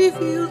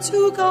 revealed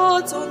to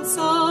God's own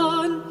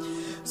Son.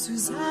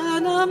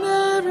 Susanna,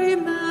 Mary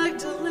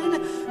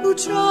Magdalene, who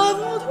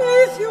traveled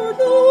with your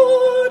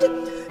Lord,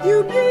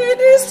 you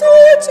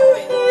ministered to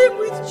him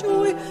with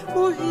joy,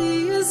 for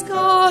he is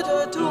God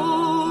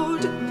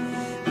adored.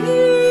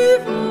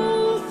 Leave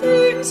all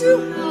things you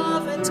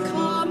have and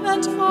come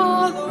and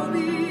follow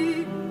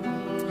me,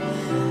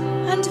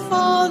 and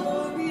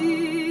follow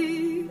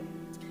me.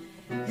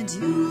 And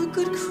you,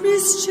 good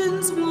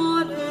Christians,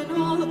 one and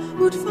all,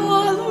 would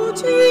follow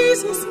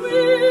Jesus'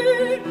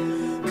 way.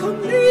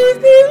 Come, leave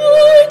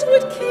behind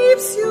what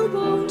keeps you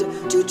bound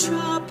to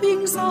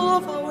trappings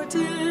of our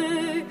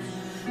day,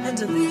 and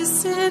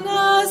listen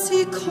as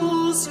he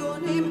calls your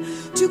name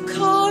to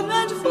come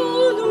and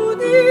follow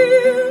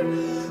near.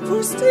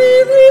 For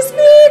still he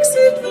speaks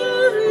in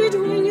varied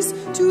ways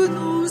to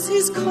those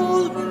his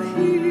call will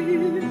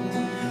hear.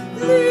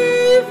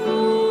 Leave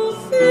all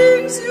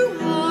things you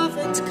have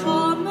and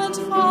come and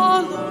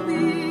follow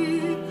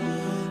me,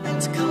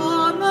 and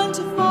come and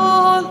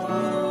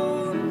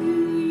follow me.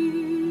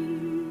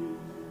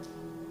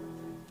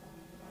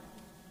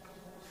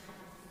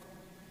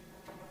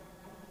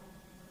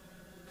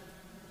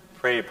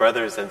 Pray,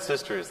 brothers and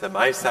sisters, that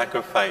my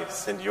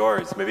sacrifice and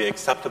yours may be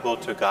acceptable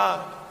to God,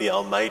 the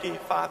Almighty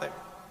Father.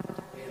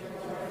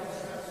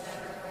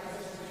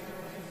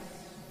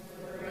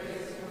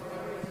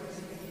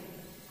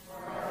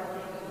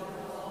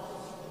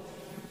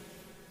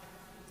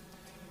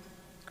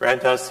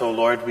 Grant us, O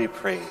Lord, we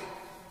pray,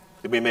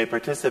 that we may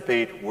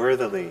participate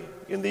worthily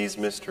in these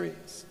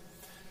mysteries.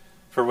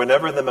 For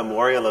whenever the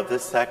memorial of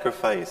this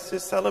sacrifice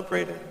is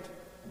celebrated,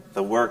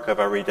 the work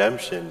of our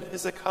redemption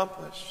is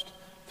accomplished.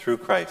 Through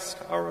Christ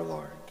our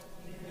Lord.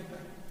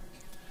 Amen.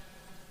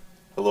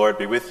 The Lord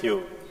be with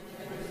you.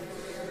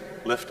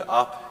 Lift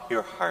up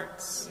your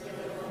hearts.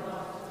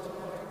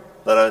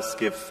 Let us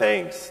give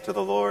thanks to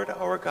the Lord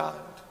our God.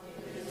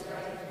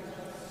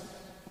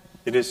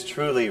 It is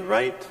truly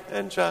right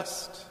and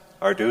just,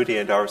 our duty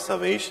and our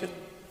salvation,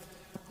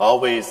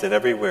 always and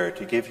everywhere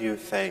to give you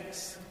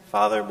thanks,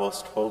 Father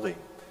most holy,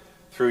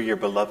 through your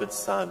beloved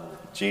Son,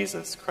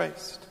 Jesus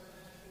Christ,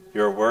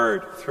 your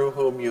Word, through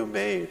whom you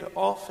made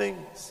all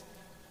things,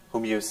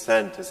 whom you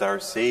sent as our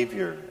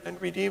Savior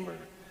and Redeemer,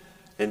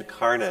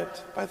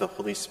 incarnate by the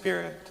Holy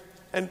Spirit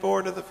and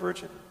born of the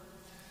Virgin,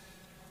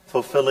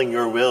 fulfilling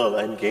your will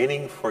and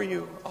gaining for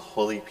you a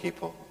holy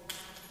people.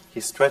 He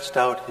stretched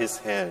out his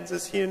hands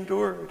as he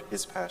endured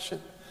his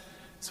passion,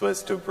 so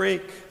as to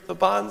break the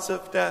bonds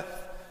of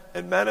death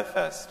and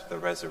manifest the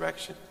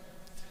resurrection.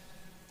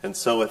 And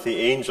so with the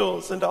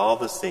angels and all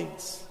the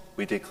saints,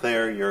 we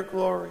declare your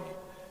glory,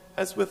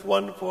 as with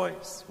one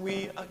voice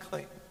we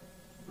acclaim.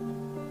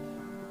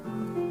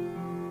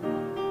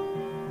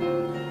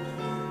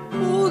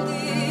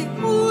 Holy,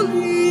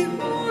 holy,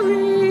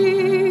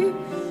 holy,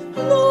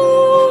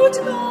 Lord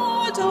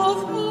God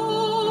of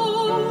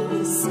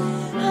hosts,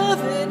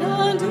 heaven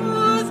and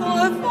earth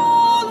are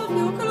full of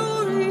your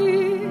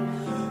glory.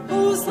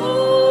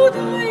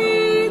 Hosanna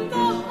in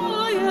the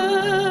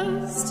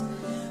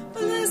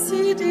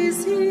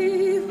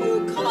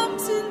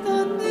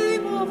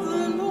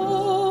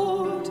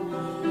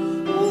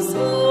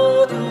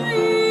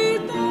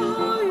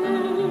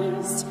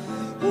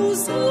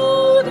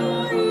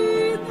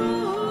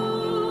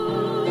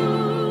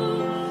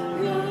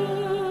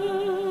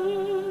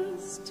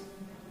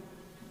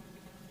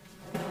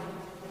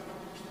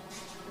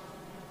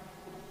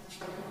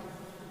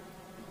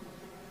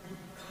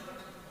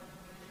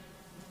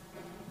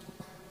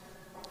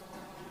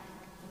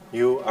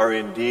You are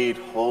indeed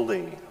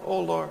holy, O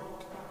Lord,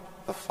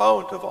 the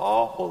fount of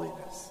all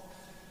holiness.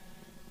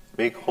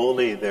 Make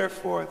holy,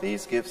 therefore,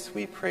 these gifts,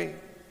 we pray,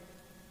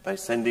 by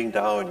sending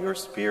down your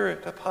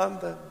Spirit upon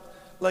them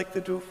like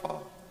the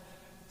dewfall,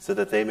 so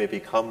that they may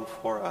become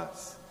for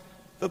us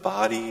the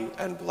body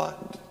and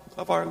blood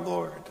of our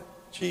Lord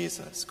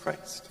Jesus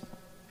Christ.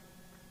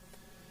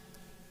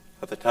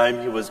 At the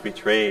time he was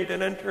betrayed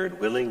and entered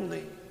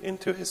willingly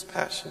into his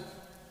passion,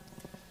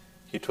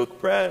 he took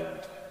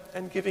bread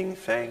and, giving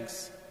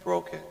thanks,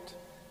 broke it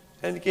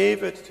and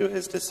gave it to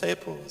his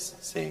disciples,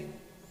 saying,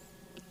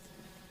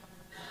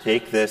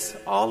 "Take this,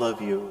 all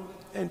of you,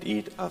 and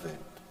eat of it,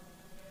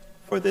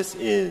 for this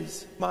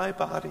is my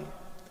body,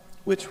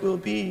 which will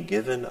be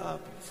given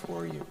up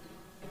for you."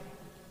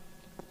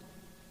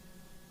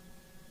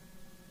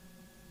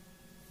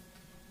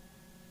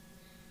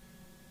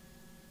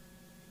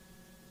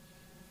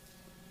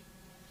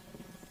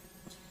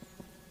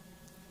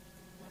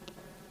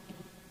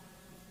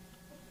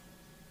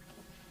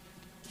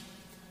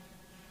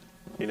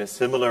 In a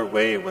similar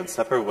way, when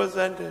supper was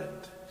ended,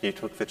 he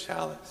took the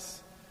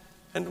chalice,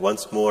 and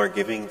once more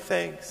giving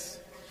thanks,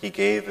 he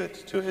gave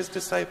it to his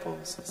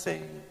disciples,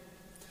 saying,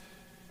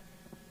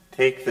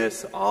 "Take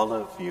this, all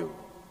of you,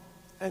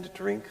 and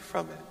drink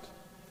from it,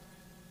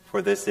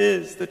 for this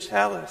is the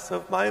chalice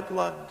of my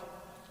blood,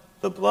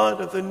 the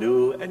blood of the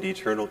new and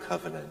eternal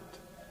covenant,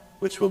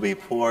 which will be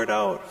poured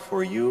out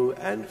for you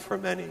and for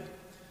many,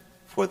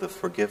 for the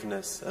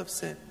forgiveness of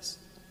sins.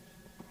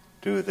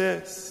 Do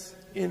this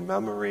in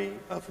memory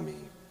of me."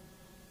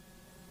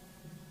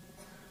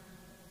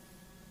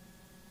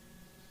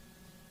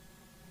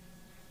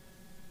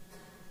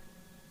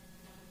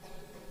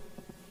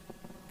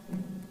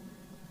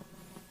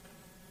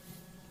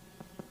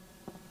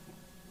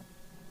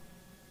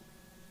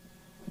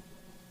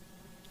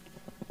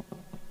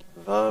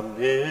 The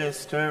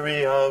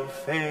mystery of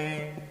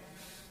faith.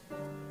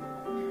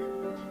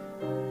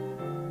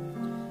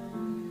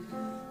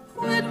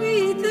 When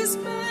we eat this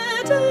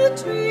bread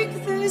and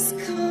drink this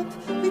cup,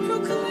 we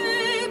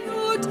proclaim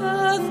your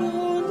death,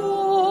 O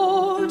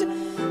Lord,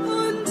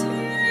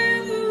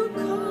 until you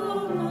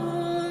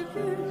come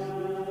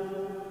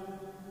again.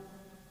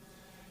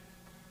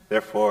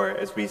 Therefore,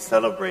 as we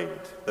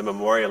celebrate the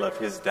memorial of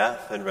his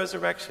death and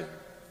resurrection,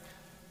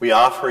 we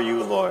offer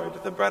you,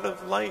 Lord, the bread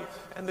of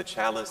life and the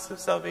chalice of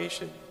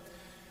salvation,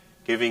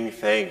 giving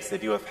thanks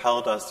that you have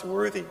held us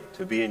worthy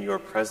to be in your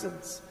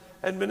presence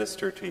and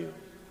minister to you.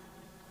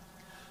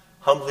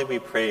 Humbly we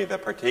pray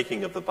that,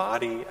 partaking of the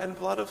body and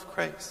blood of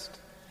Christ,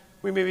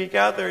 we may be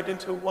gathered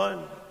into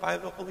one by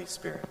the Holy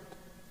Spirit.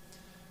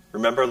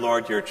 Remember,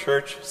 Lord, your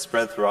church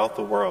spread throughout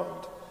the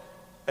world,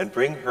 and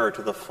bring her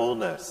to the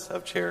fullness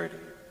of charity,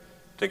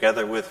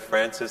 together with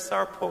Francis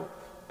our Pope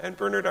and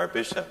Bernard our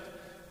Bishop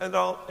and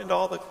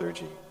all the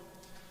clergy.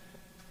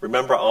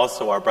 Remember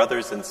also our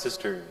brothers and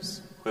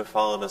sisters who have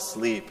fallen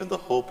asleep in the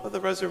hope of the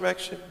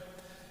resurrection,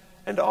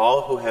 and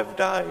all who have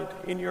died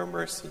in your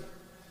mercy.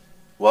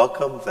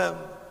 Welcome them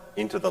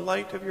into the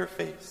light of your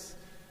face.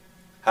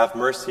 Have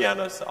mercy on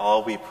us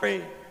all, we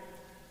pray,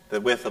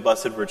 that with the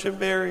Blessed Virgin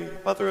Mary,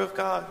 Mother of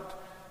God,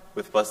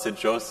 with Blessed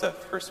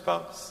Joseph, her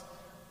spouse,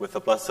 with the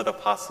blessed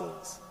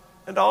apostles,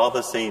 and all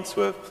the saints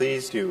who have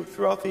pleased you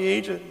throughout the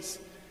ages,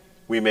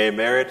 we may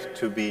merit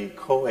to be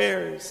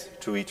co-heirs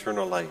to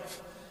eternal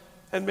life,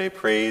 and may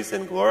praise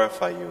and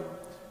glorify you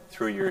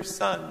through your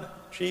Son,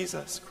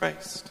 Jesus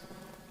Christ.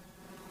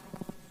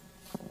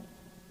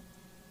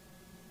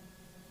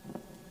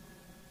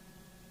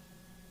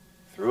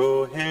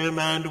 Through him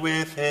and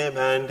with him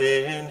and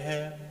in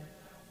him,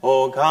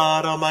 O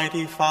God,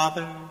 Almighty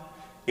Father,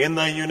 in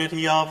the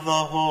unity of the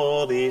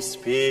Holy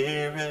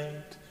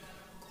Spirit,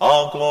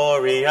 all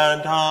glory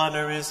and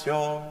honor is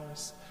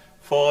yours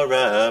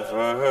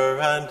forever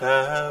and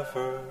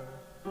ever.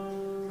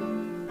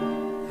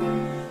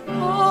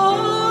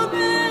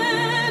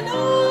 Amen,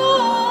 amen,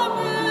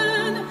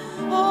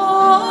 amen, amen,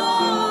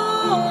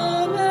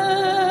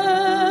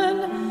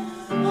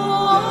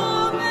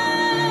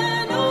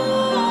 amen,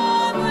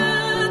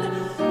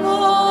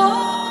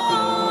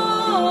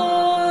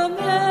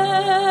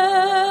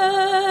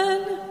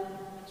 amen.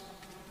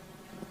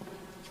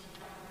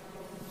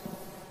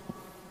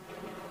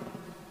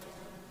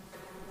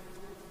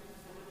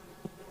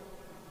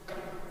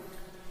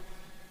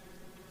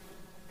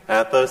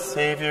 At the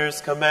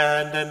Savior's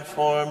command,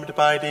 informed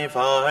by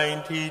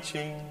divine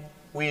teaching,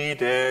 we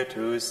dare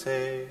to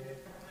say,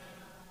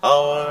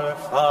 Our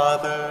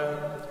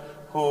Father,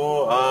 who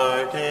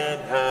art in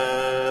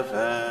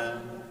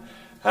heaven,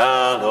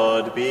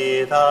 hallowed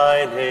be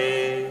thy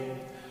name.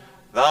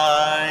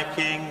 Thy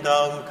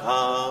kingdom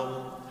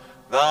come,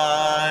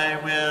 thy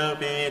will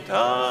be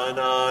done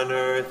on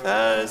earth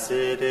as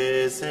it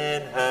is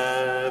in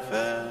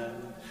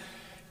heaven.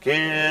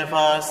 Give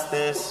us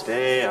this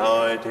day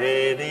our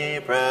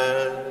daily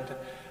bread,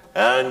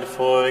 and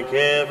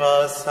forgive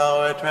us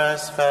our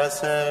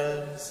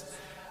trespasses,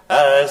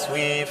 as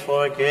we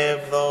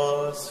forgive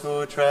those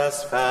who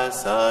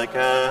trespass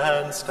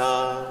against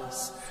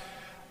us.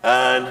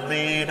 And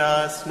lead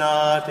us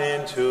not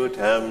into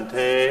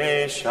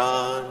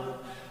temptation,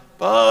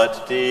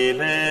 but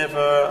deliver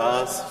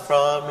us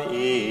from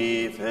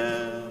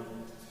evil.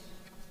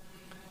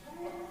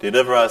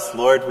 Deliver us,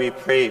 Lord, we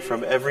pray,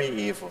 from every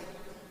evil.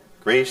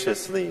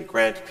 Graciously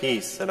grant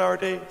peace in our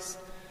days,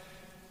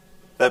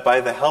 that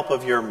by the help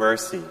of your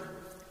mercy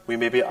we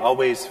may be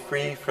always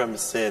free from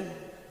sin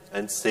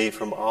and safe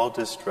from all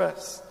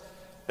distress,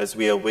 as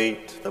we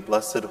await the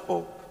blessed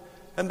hope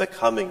and the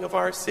coming of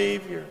our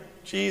Savior,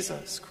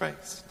 Jesus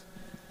Christ.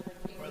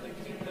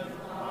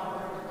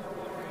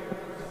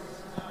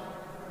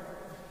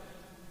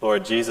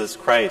 Lord Jesus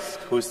Christ,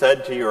 who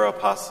said to your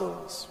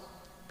apostles,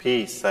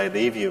 "Peace I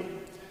leave you,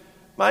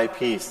 my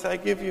peace I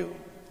give you,"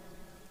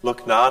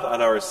 look not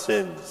on our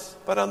sins,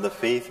 but on the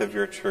faith of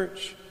your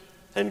church,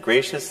 and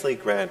graciously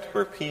grant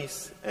her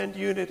peace and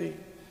unity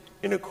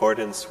in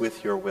accordance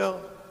with your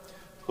will,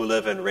 who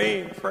live and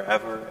reign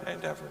forever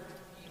and ever.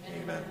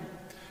 Amen.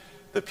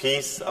 The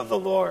peace of the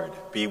Lord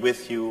be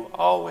with you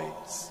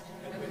always.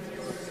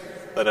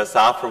 Let us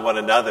offer one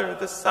another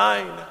the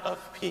sign of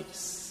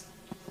peace.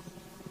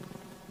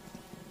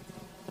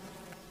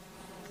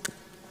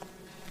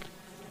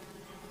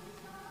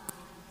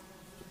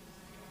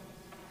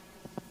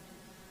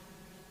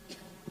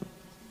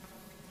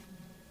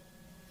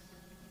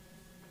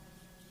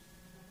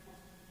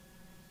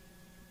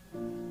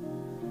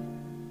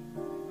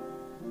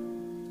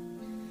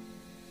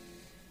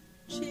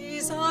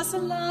 Jesus,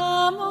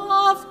 Lamb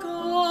of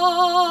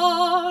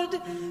God,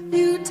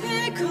 you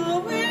take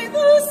away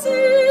the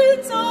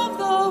sins of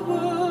the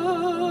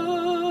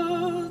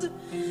world.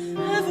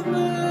 Have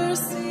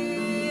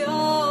mercy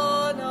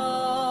on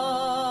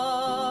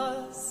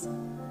us.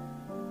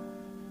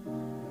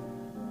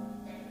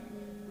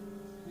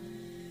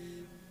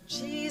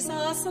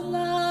 Jesus,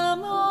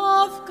 Lamb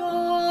of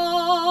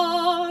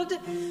God,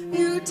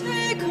 you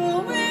take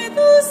away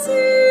the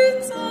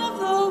sins of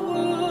the world.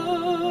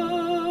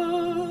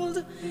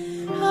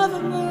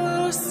 Have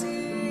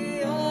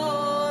mercy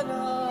on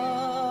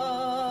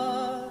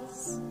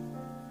us.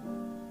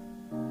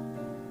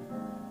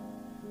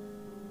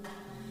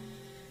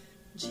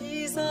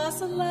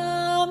 Jesus,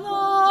 Lamb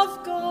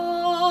of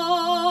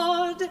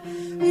God,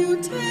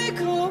 you take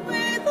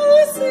away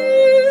the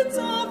sins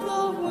of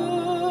the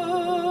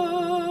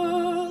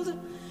world.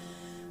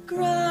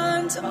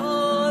 Grant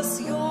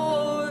us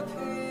your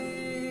peace.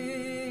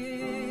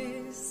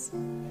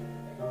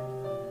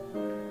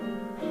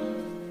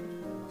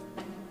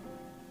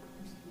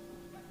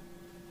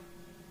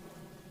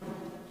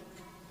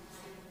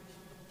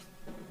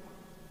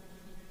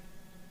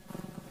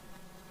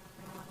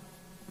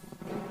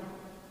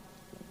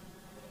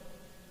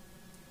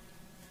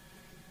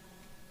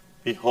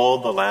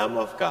 Behold the Lamb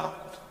of God.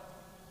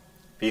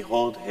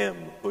 Behold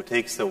him who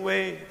takes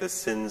away the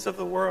sins of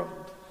the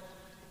world.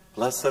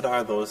 Blessed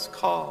are those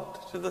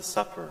called to the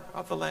supper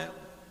of the Lamb.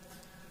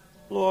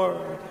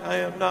 Lord, I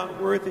am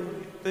not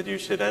worthy that you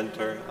should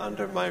enter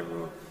under my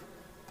roof,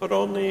 but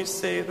only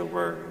say the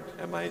word,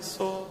 and my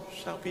soul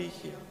shall be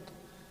healed.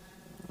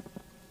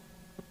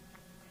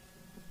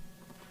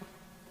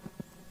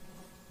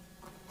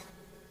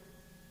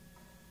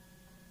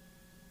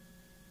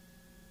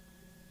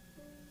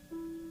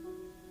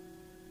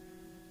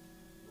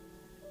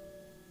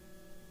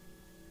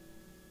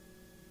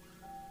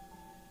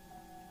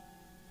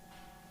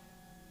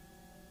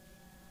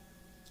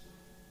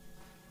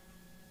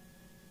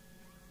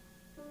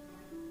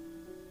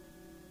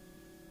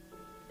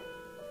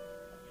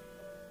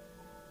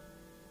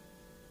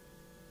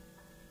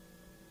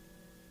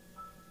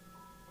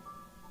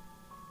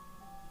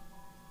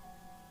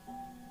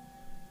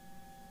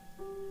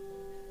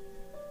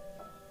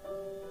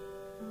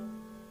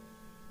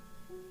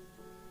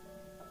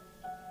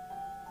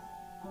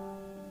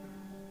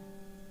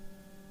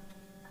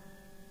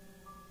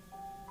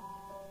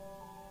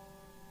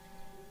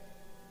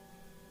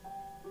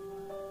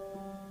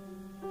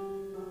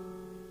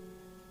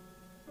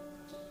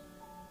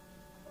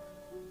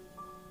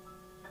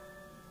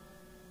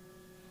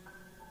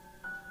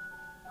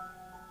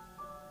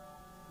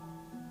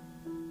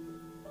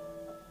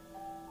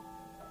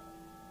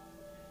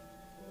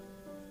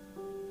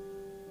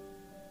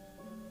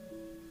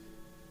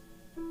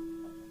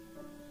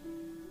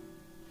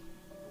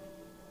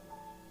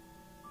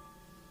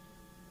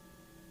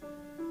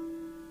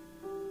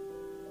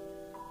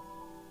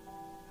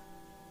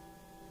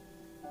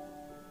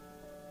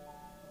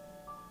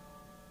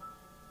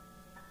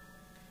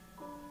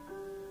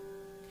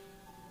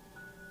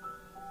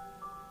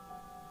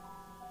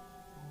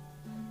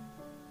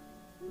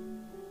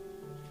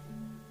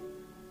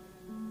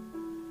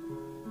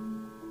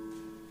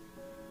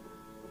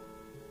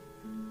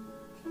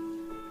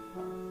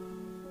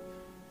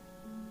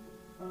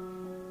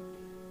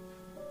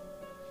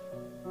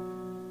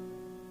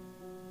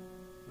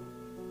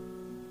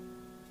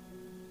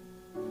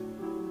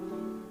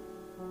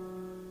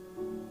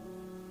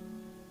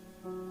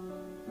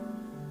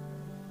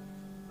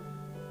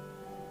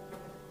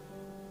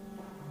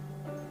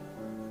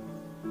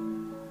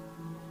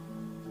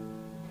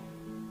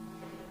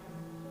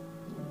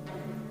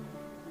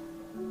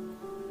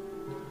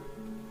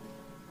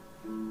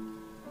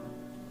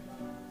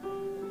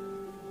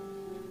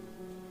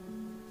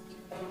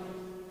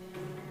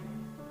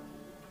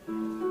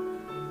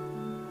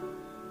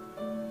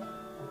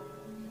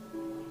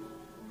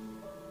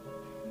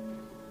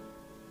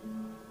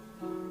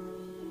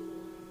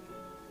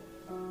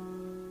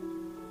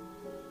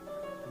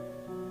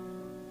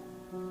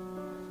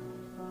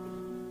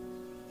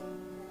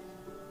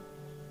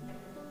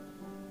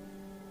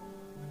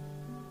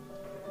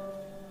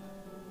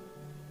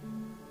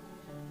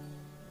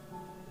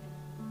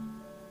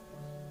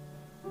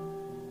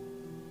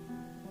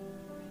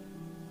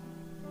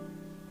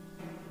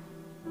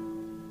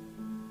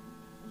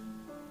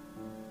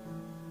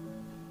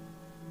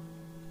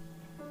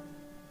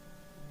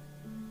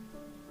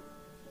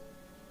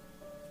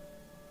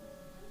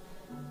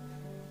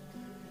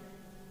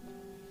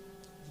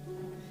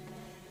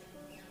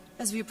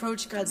 As we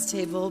approach God's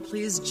table,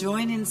 please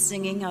join in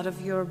singing out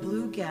of your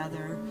blue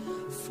gather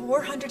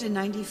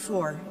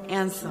 494,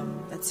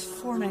 Anthem. That's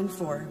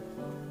 494.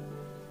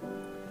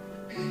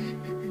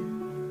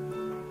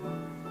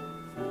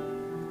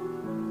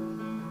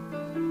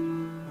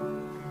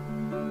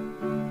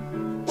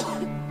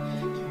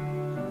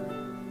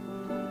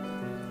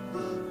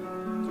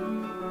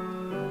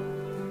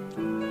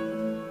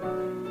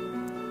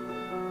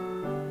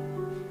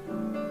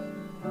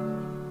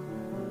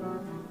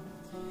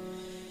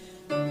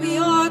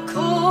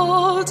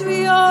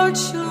 We are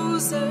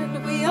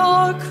chosen, we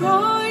are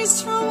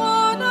Christ for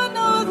one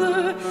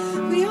another,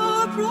 we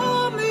are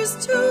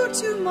promised to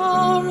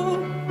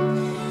tomorrow,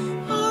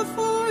 are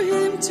for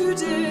Him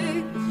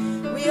today.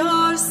 We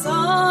are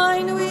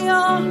sign, we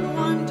are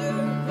wonder,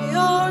 we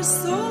are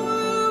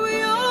sower,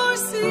 we are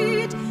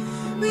seed,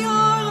 we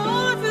are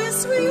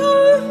harvest, we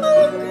are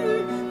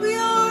hunger, we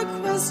are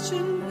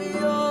question, we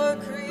are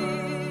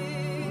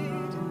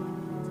creed.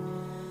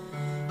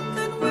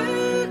 Then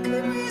where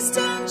can we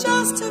stand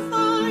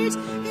justified?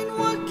 In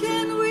what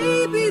can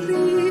we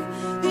believe?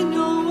 In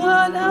no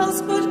one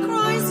else but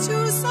Christ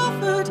who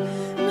suffered,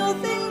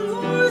 nothing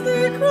more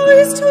than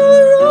Christ who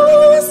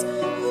rose,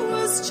 who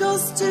was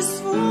justice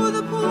for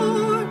the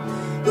poor,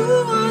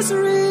 who was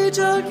rage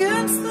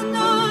against the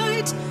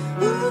night,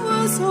 who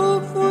was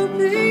hope for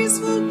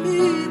peaceful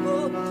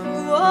people,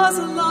 who was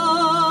a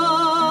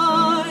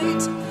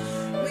light.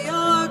 We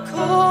are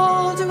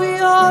called, we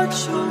are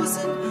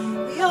chosen,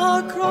 we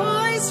are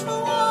Christ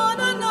for one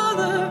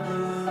another,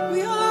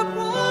 we are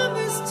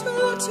promised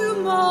to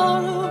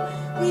tomorrow,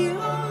 we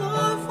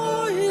are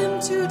for Him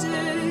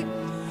today.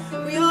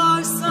 We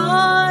are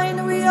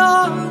sign, we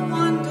are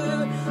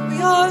wonder,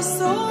 we are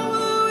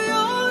sower, we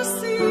are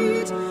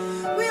seed,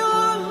 we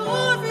are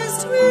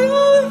harvest, we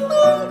are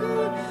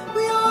hunger,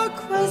 we are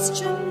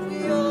question,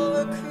 we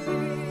are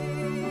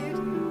creed.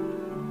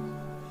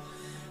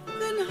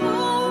 Then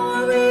how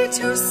are we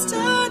to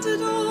stand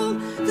at all,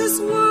 this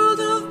world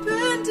of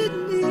bended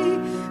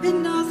knee, in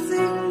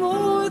nothing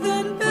more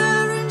than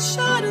barren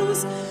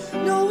shadows?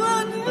 No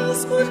one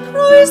else but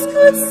Christ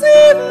could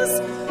save us,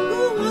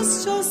 who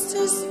was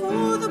justice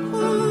for the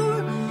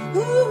poor,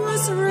 who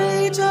was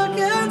rage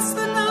against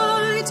the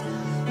night,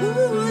 who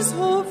was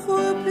hope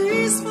for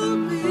peaceful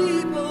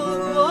people,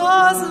 who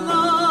was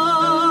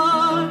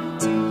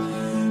light.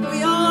 We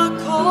are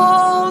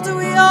called,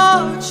 we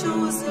are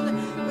chosen,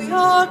 we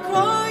are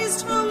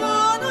Christ for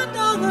one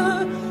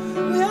another,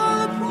 we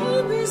are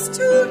promised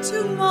to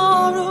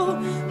tomorrow,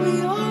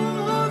 we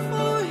are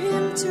for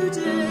Him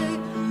today.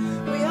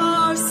 We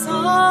are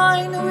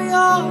sign, we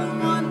are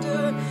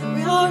wonder,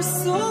 we are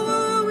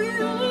sower, we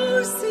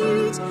are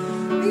seed,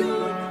 we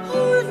are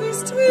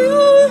harvest, we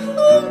are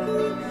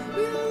hunger,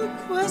 we are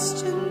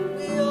question,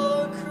 we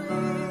are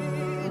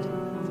creed.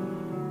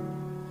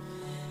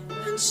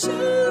 And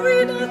shall we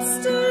not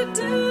stand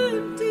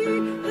empty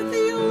at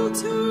the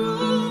altar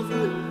of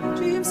our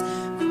dreams,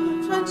 who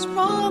pledged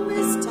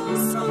promised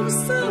us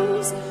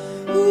ourselves,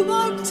 who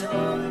mark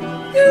time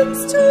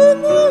against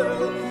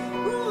tomorrow,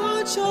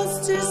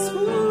 justice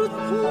for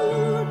the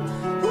poor,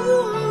 who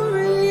are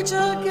rage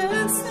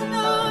against the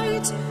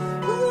night,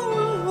 who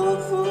are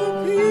hope for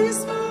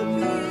peaceful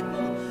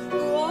people,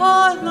 who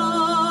are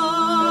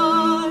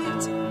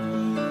light.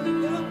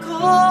 We are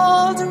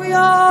called, we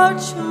are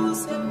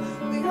chosen,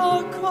 we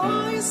are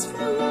Christ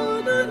for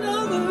one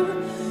another,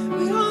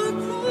 we are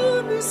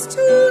promised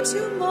to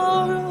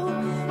tomorrow,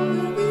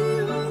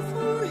 we are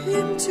for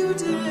Him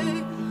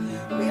today.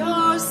 We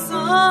are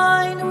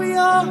sign, we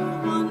are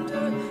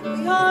wonder,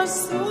 we are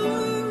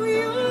sower,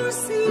 we are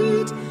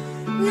seed,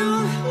 we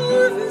are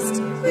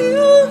harvest, we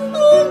are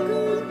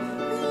hunger,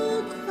 we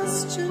are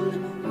question,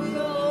 we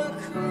are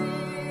creed.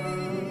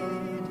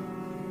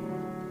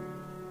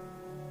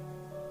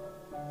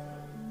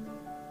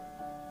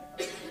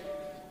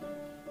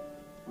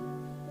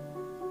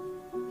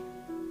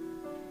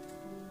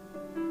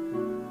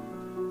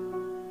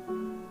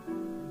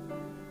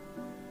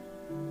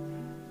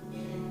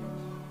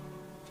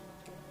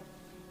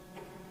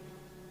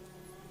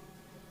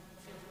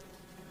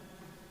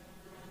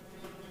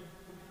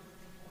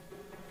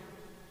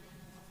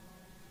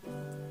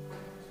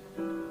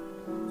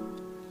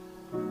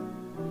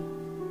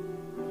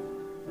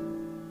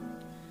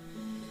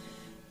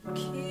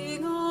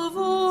 King of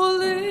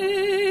all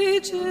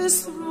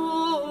ages,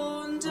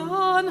 throned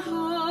on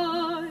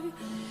high,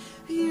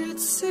 yet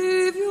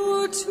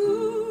Savior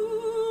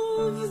too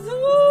of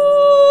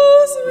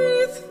those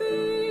with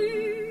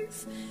faith,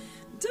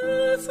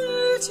 death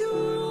at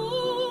your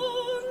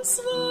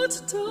onslaught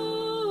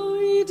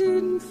died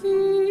in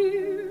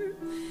fear,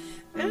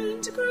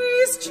 and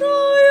grace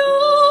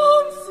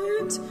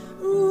triumphant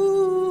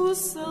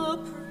rules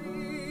supreme.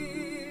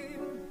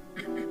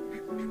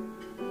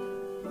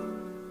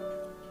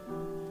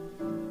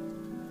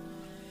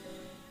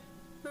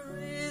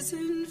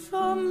 Risen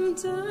from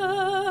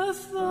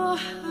death, the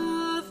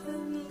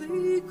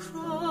heavenly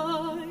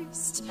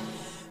Christ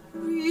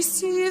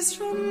receives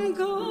from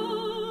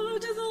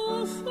God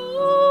the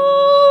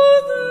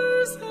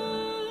Father's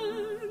hand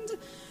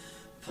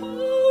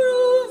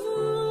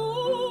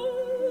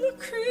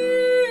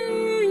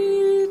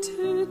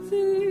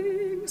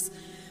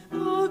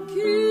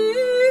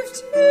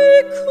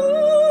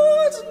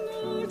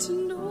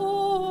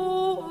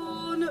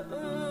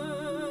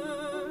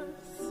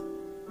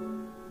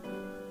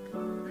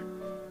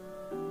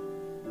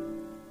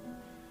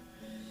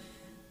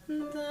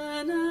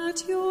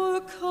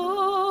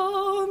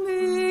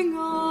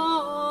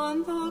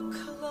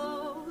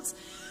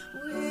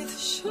with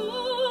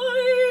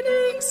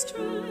shining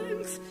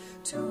strength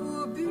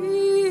to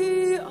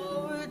be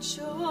our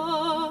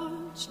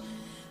judge.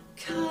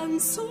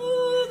 Cancel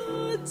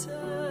the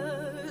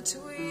debt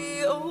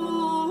we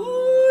owe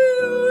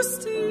you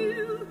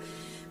still.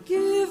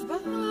 Give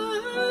back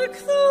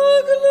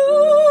the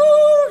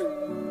glory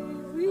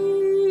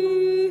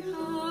we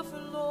have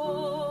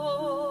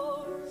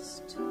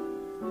lost.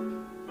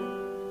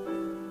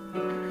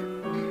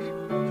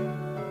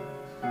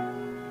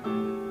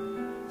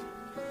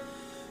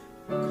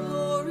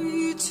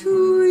 Glory to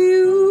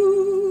you,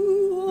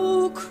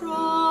 O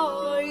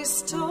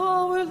Christ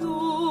our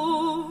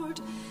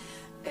Lord,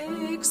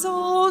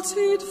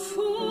 exalted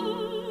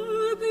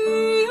far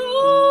beyond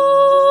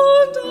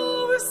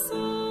our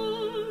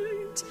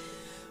sight,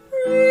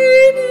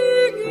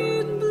 reigning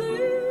in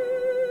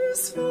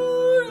bliss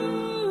forevermore,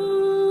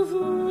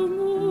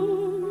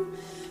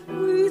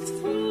 with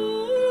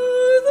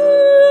Father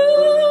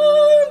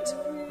and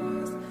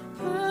with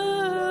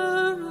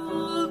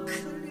Paraclete.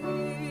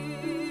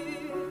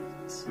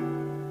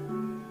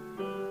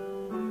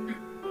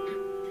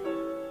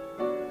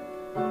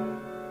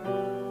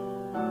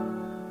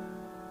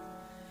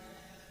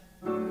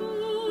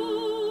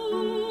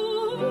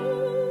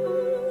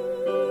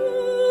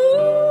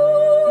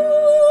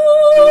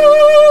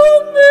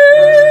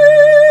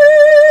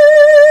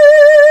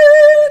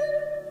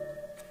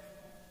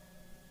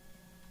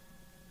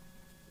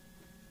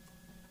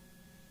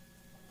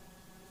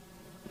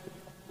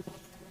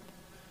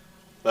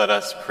 Let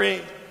us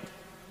pray.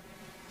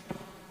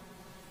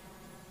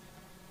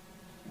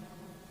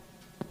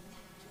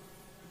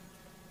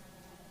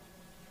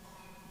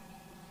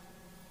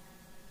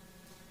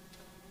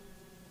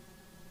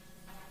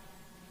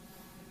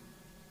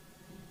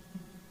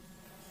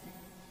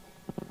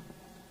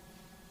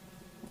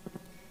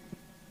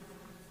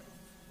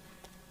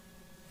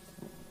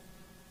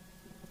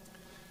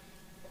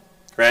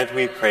 Grant,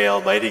 we pray,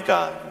 Almighty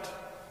God,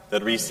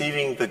 that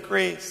receiving the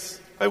grace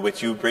by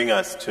which you bring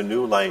us to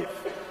new life,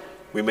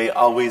 we may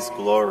always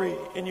glory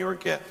in your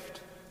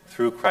gift,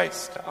 through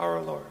Christ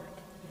our Lord.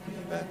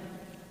 Amen.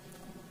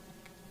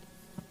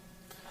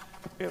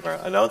 We have our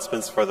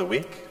announcements for the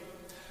week.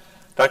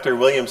 Dr.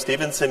 William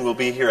Stevenson will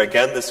be here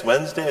again this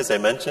Wednesday, as I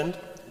mentioned,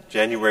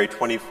 January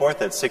 24th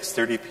at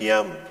 6:30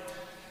 p.m.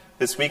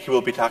 This week he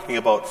will be talking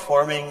about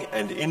forming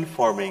and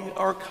informing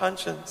our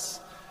conscience.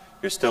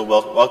 You're still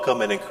welcome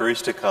and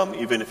encouraged to come,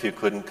 even if you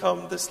couldn't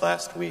come this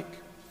last week.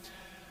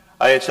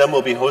 IHM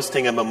will be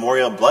hosting a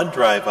memorial blood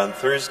drive on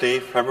Thursday,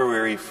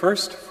 February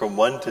 1st from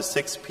 1 to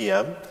 6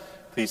 p.m.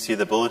 Please see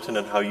the bulletin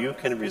on how you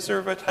can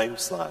reserve a time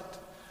slot.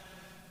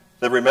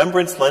 The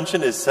Remembrance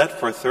Luncheon is set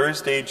for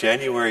Thursday,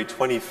 January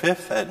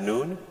 25th at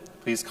noon.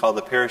 Please call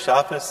the parish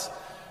office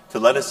to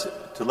let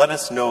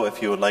us know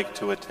if you would like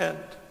to attend.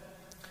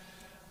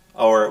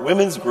 Our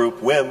women's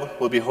group, WIM,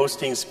 will be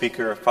hosting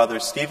speaker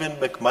Father Stephen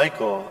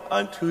McMichael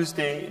on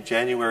Tuesday,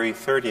 January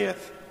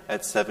 30th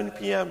at 7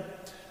 p.m.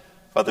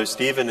 Father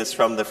Stephen is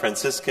from the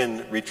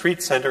Franciscan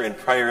Retreat Center in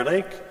Prior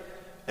Lake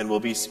and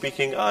will be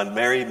speaking on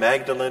Mary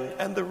Magdalene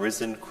and the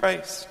Risen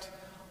Christ.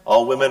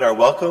 All women are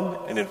welcome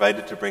and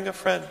invited to bring a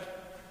friend.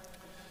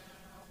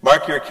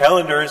 Mark your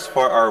calendars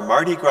for our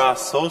Mardi Gras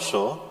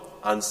social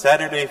on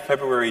Saturday,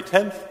 February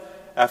 10th,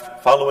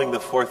 following the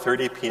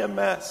 4:30 p.m.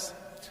 Mass.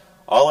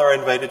 All are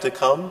invited to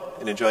come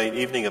and enjoy an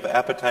evening of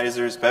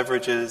appetizers,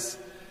 beverages,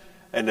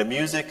 and a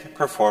music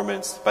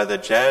performance by the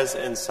jazz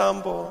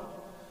ensemble,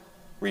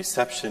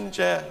 Reception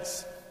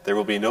Jazz. There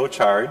will be no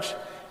charge.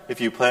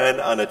 If you plan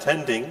on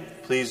attending,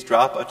 please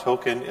drop a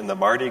token in the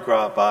Mardi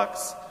Gras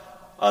box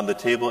on the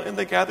table in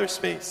the gather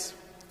space.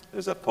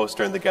 There's a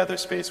poster in the gather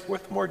space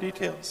with more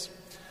details.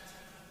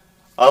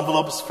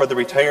 Envelopes for the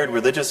retired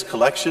religious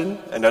collection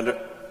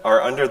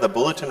are under the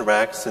bulletin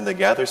racks in the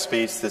gather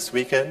space this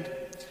weekend.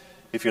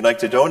 If you'd like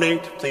to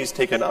donate, please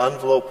take an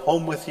envelope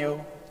home with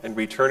you and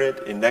return it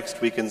in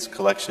next weekend's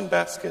collection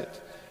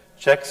basket.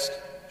 Checks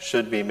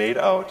should be made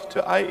out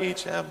to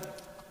IHM. And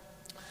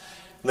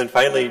then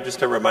finally,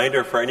 just a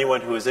reminder for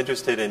anyone who is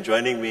interested in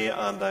joining me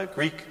on the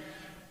Greek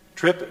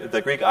trip,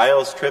 the Greek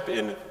Isles trip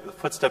in the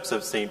footsteps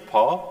of St.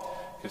 Paul,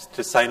 just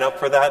to sign up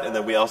for that. And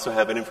then we also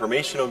have an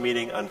informational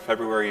meeting on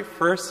February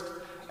 1st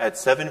at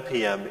 7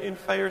 p.m. in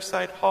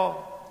Fireside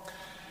Hall.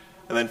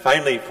 And then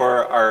finally,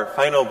 for our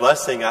final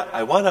blessing,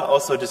 I want to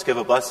also just give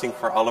a blessing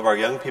for all of our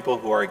young people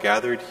who are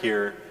gathered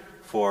here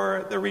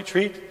for the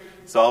retreat.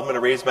 So I'm going to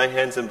raise my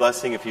hands in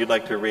blessing. If you'd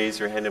like to raise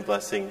your hand in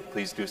blessing,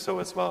 please do so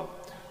as well.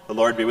 The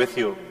Lord be with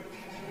you.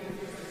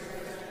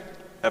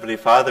 Heavenly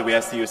Father, we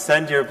ask that you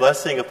send your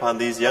blessing upon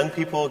these young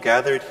people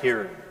gathered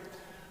here.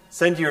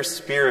 Send your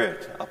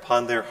Spirit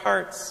upon their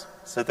hearts.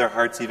 Set their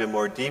hearts even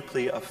more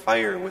deeply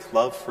afire with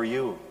love for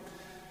you.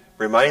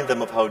 Remind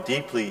them of how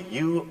deeply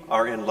you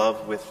are in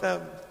love with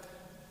them,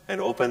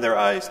 and open their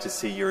eyes to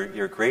see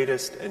your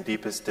greatest and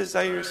deepest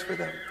desires for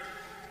them.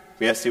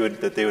 We ask you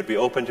that they would be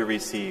open to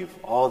receive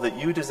all that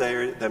you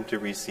desire them to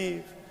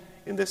receive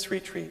in this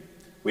retreat.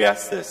 We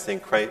ask this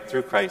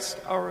through Christ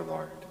our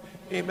Lord.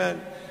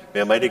 Amen. May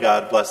Almighty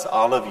God bless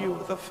all of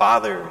you, the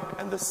Father,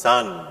 and the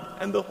Son,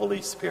 and the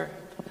Holy Spirit.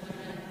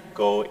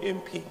 Go in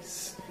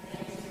peace.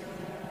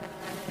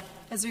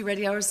 As we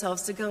ready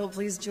ourselves to go,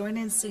 please join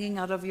in singing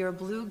out of your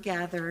blue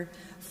gather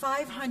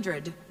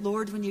 500,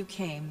 Lord, When You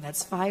Came.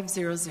 That's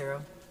 500.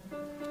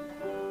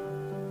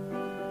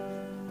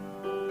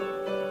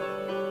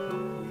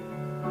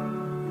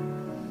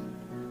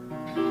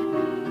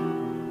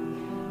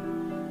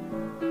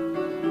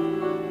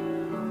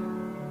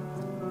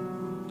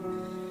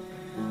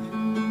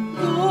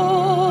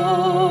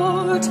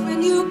 Lord,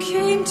 when you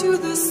came to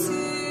the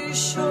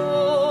seashore,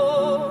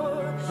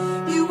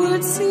 you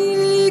weren't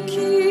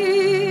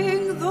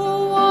seeking the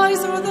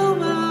wise or the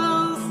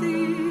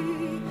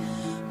wealthy,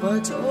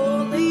 but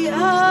only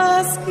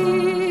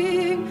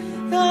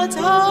asking that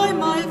I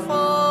might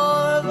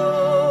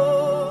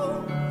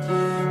follow.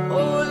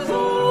 Oh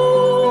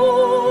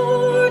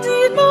Lord,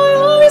 in my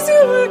eyes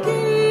you were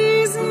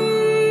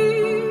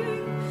gazing,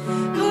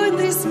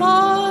 kindly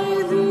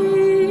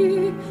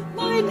smiling,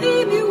 my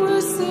name you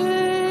were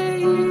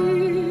saying.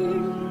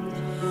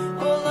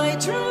 All I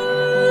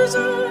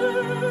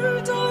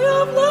treasured I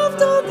have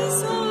left on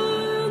this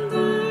island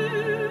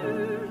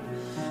there.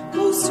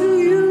 Close to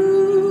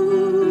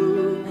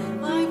you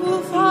I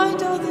will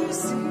find other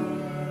seas.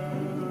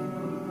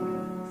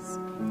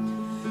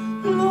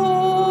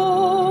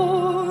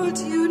 Lord,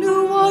 you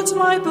knew what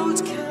my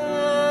boat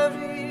carried,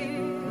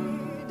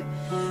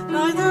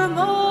 neither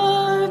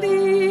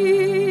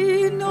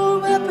money nor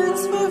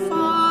weapons for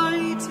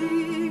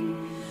fighting,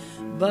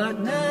 but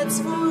nets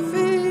for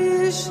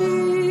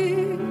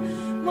fishing,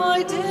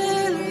 my day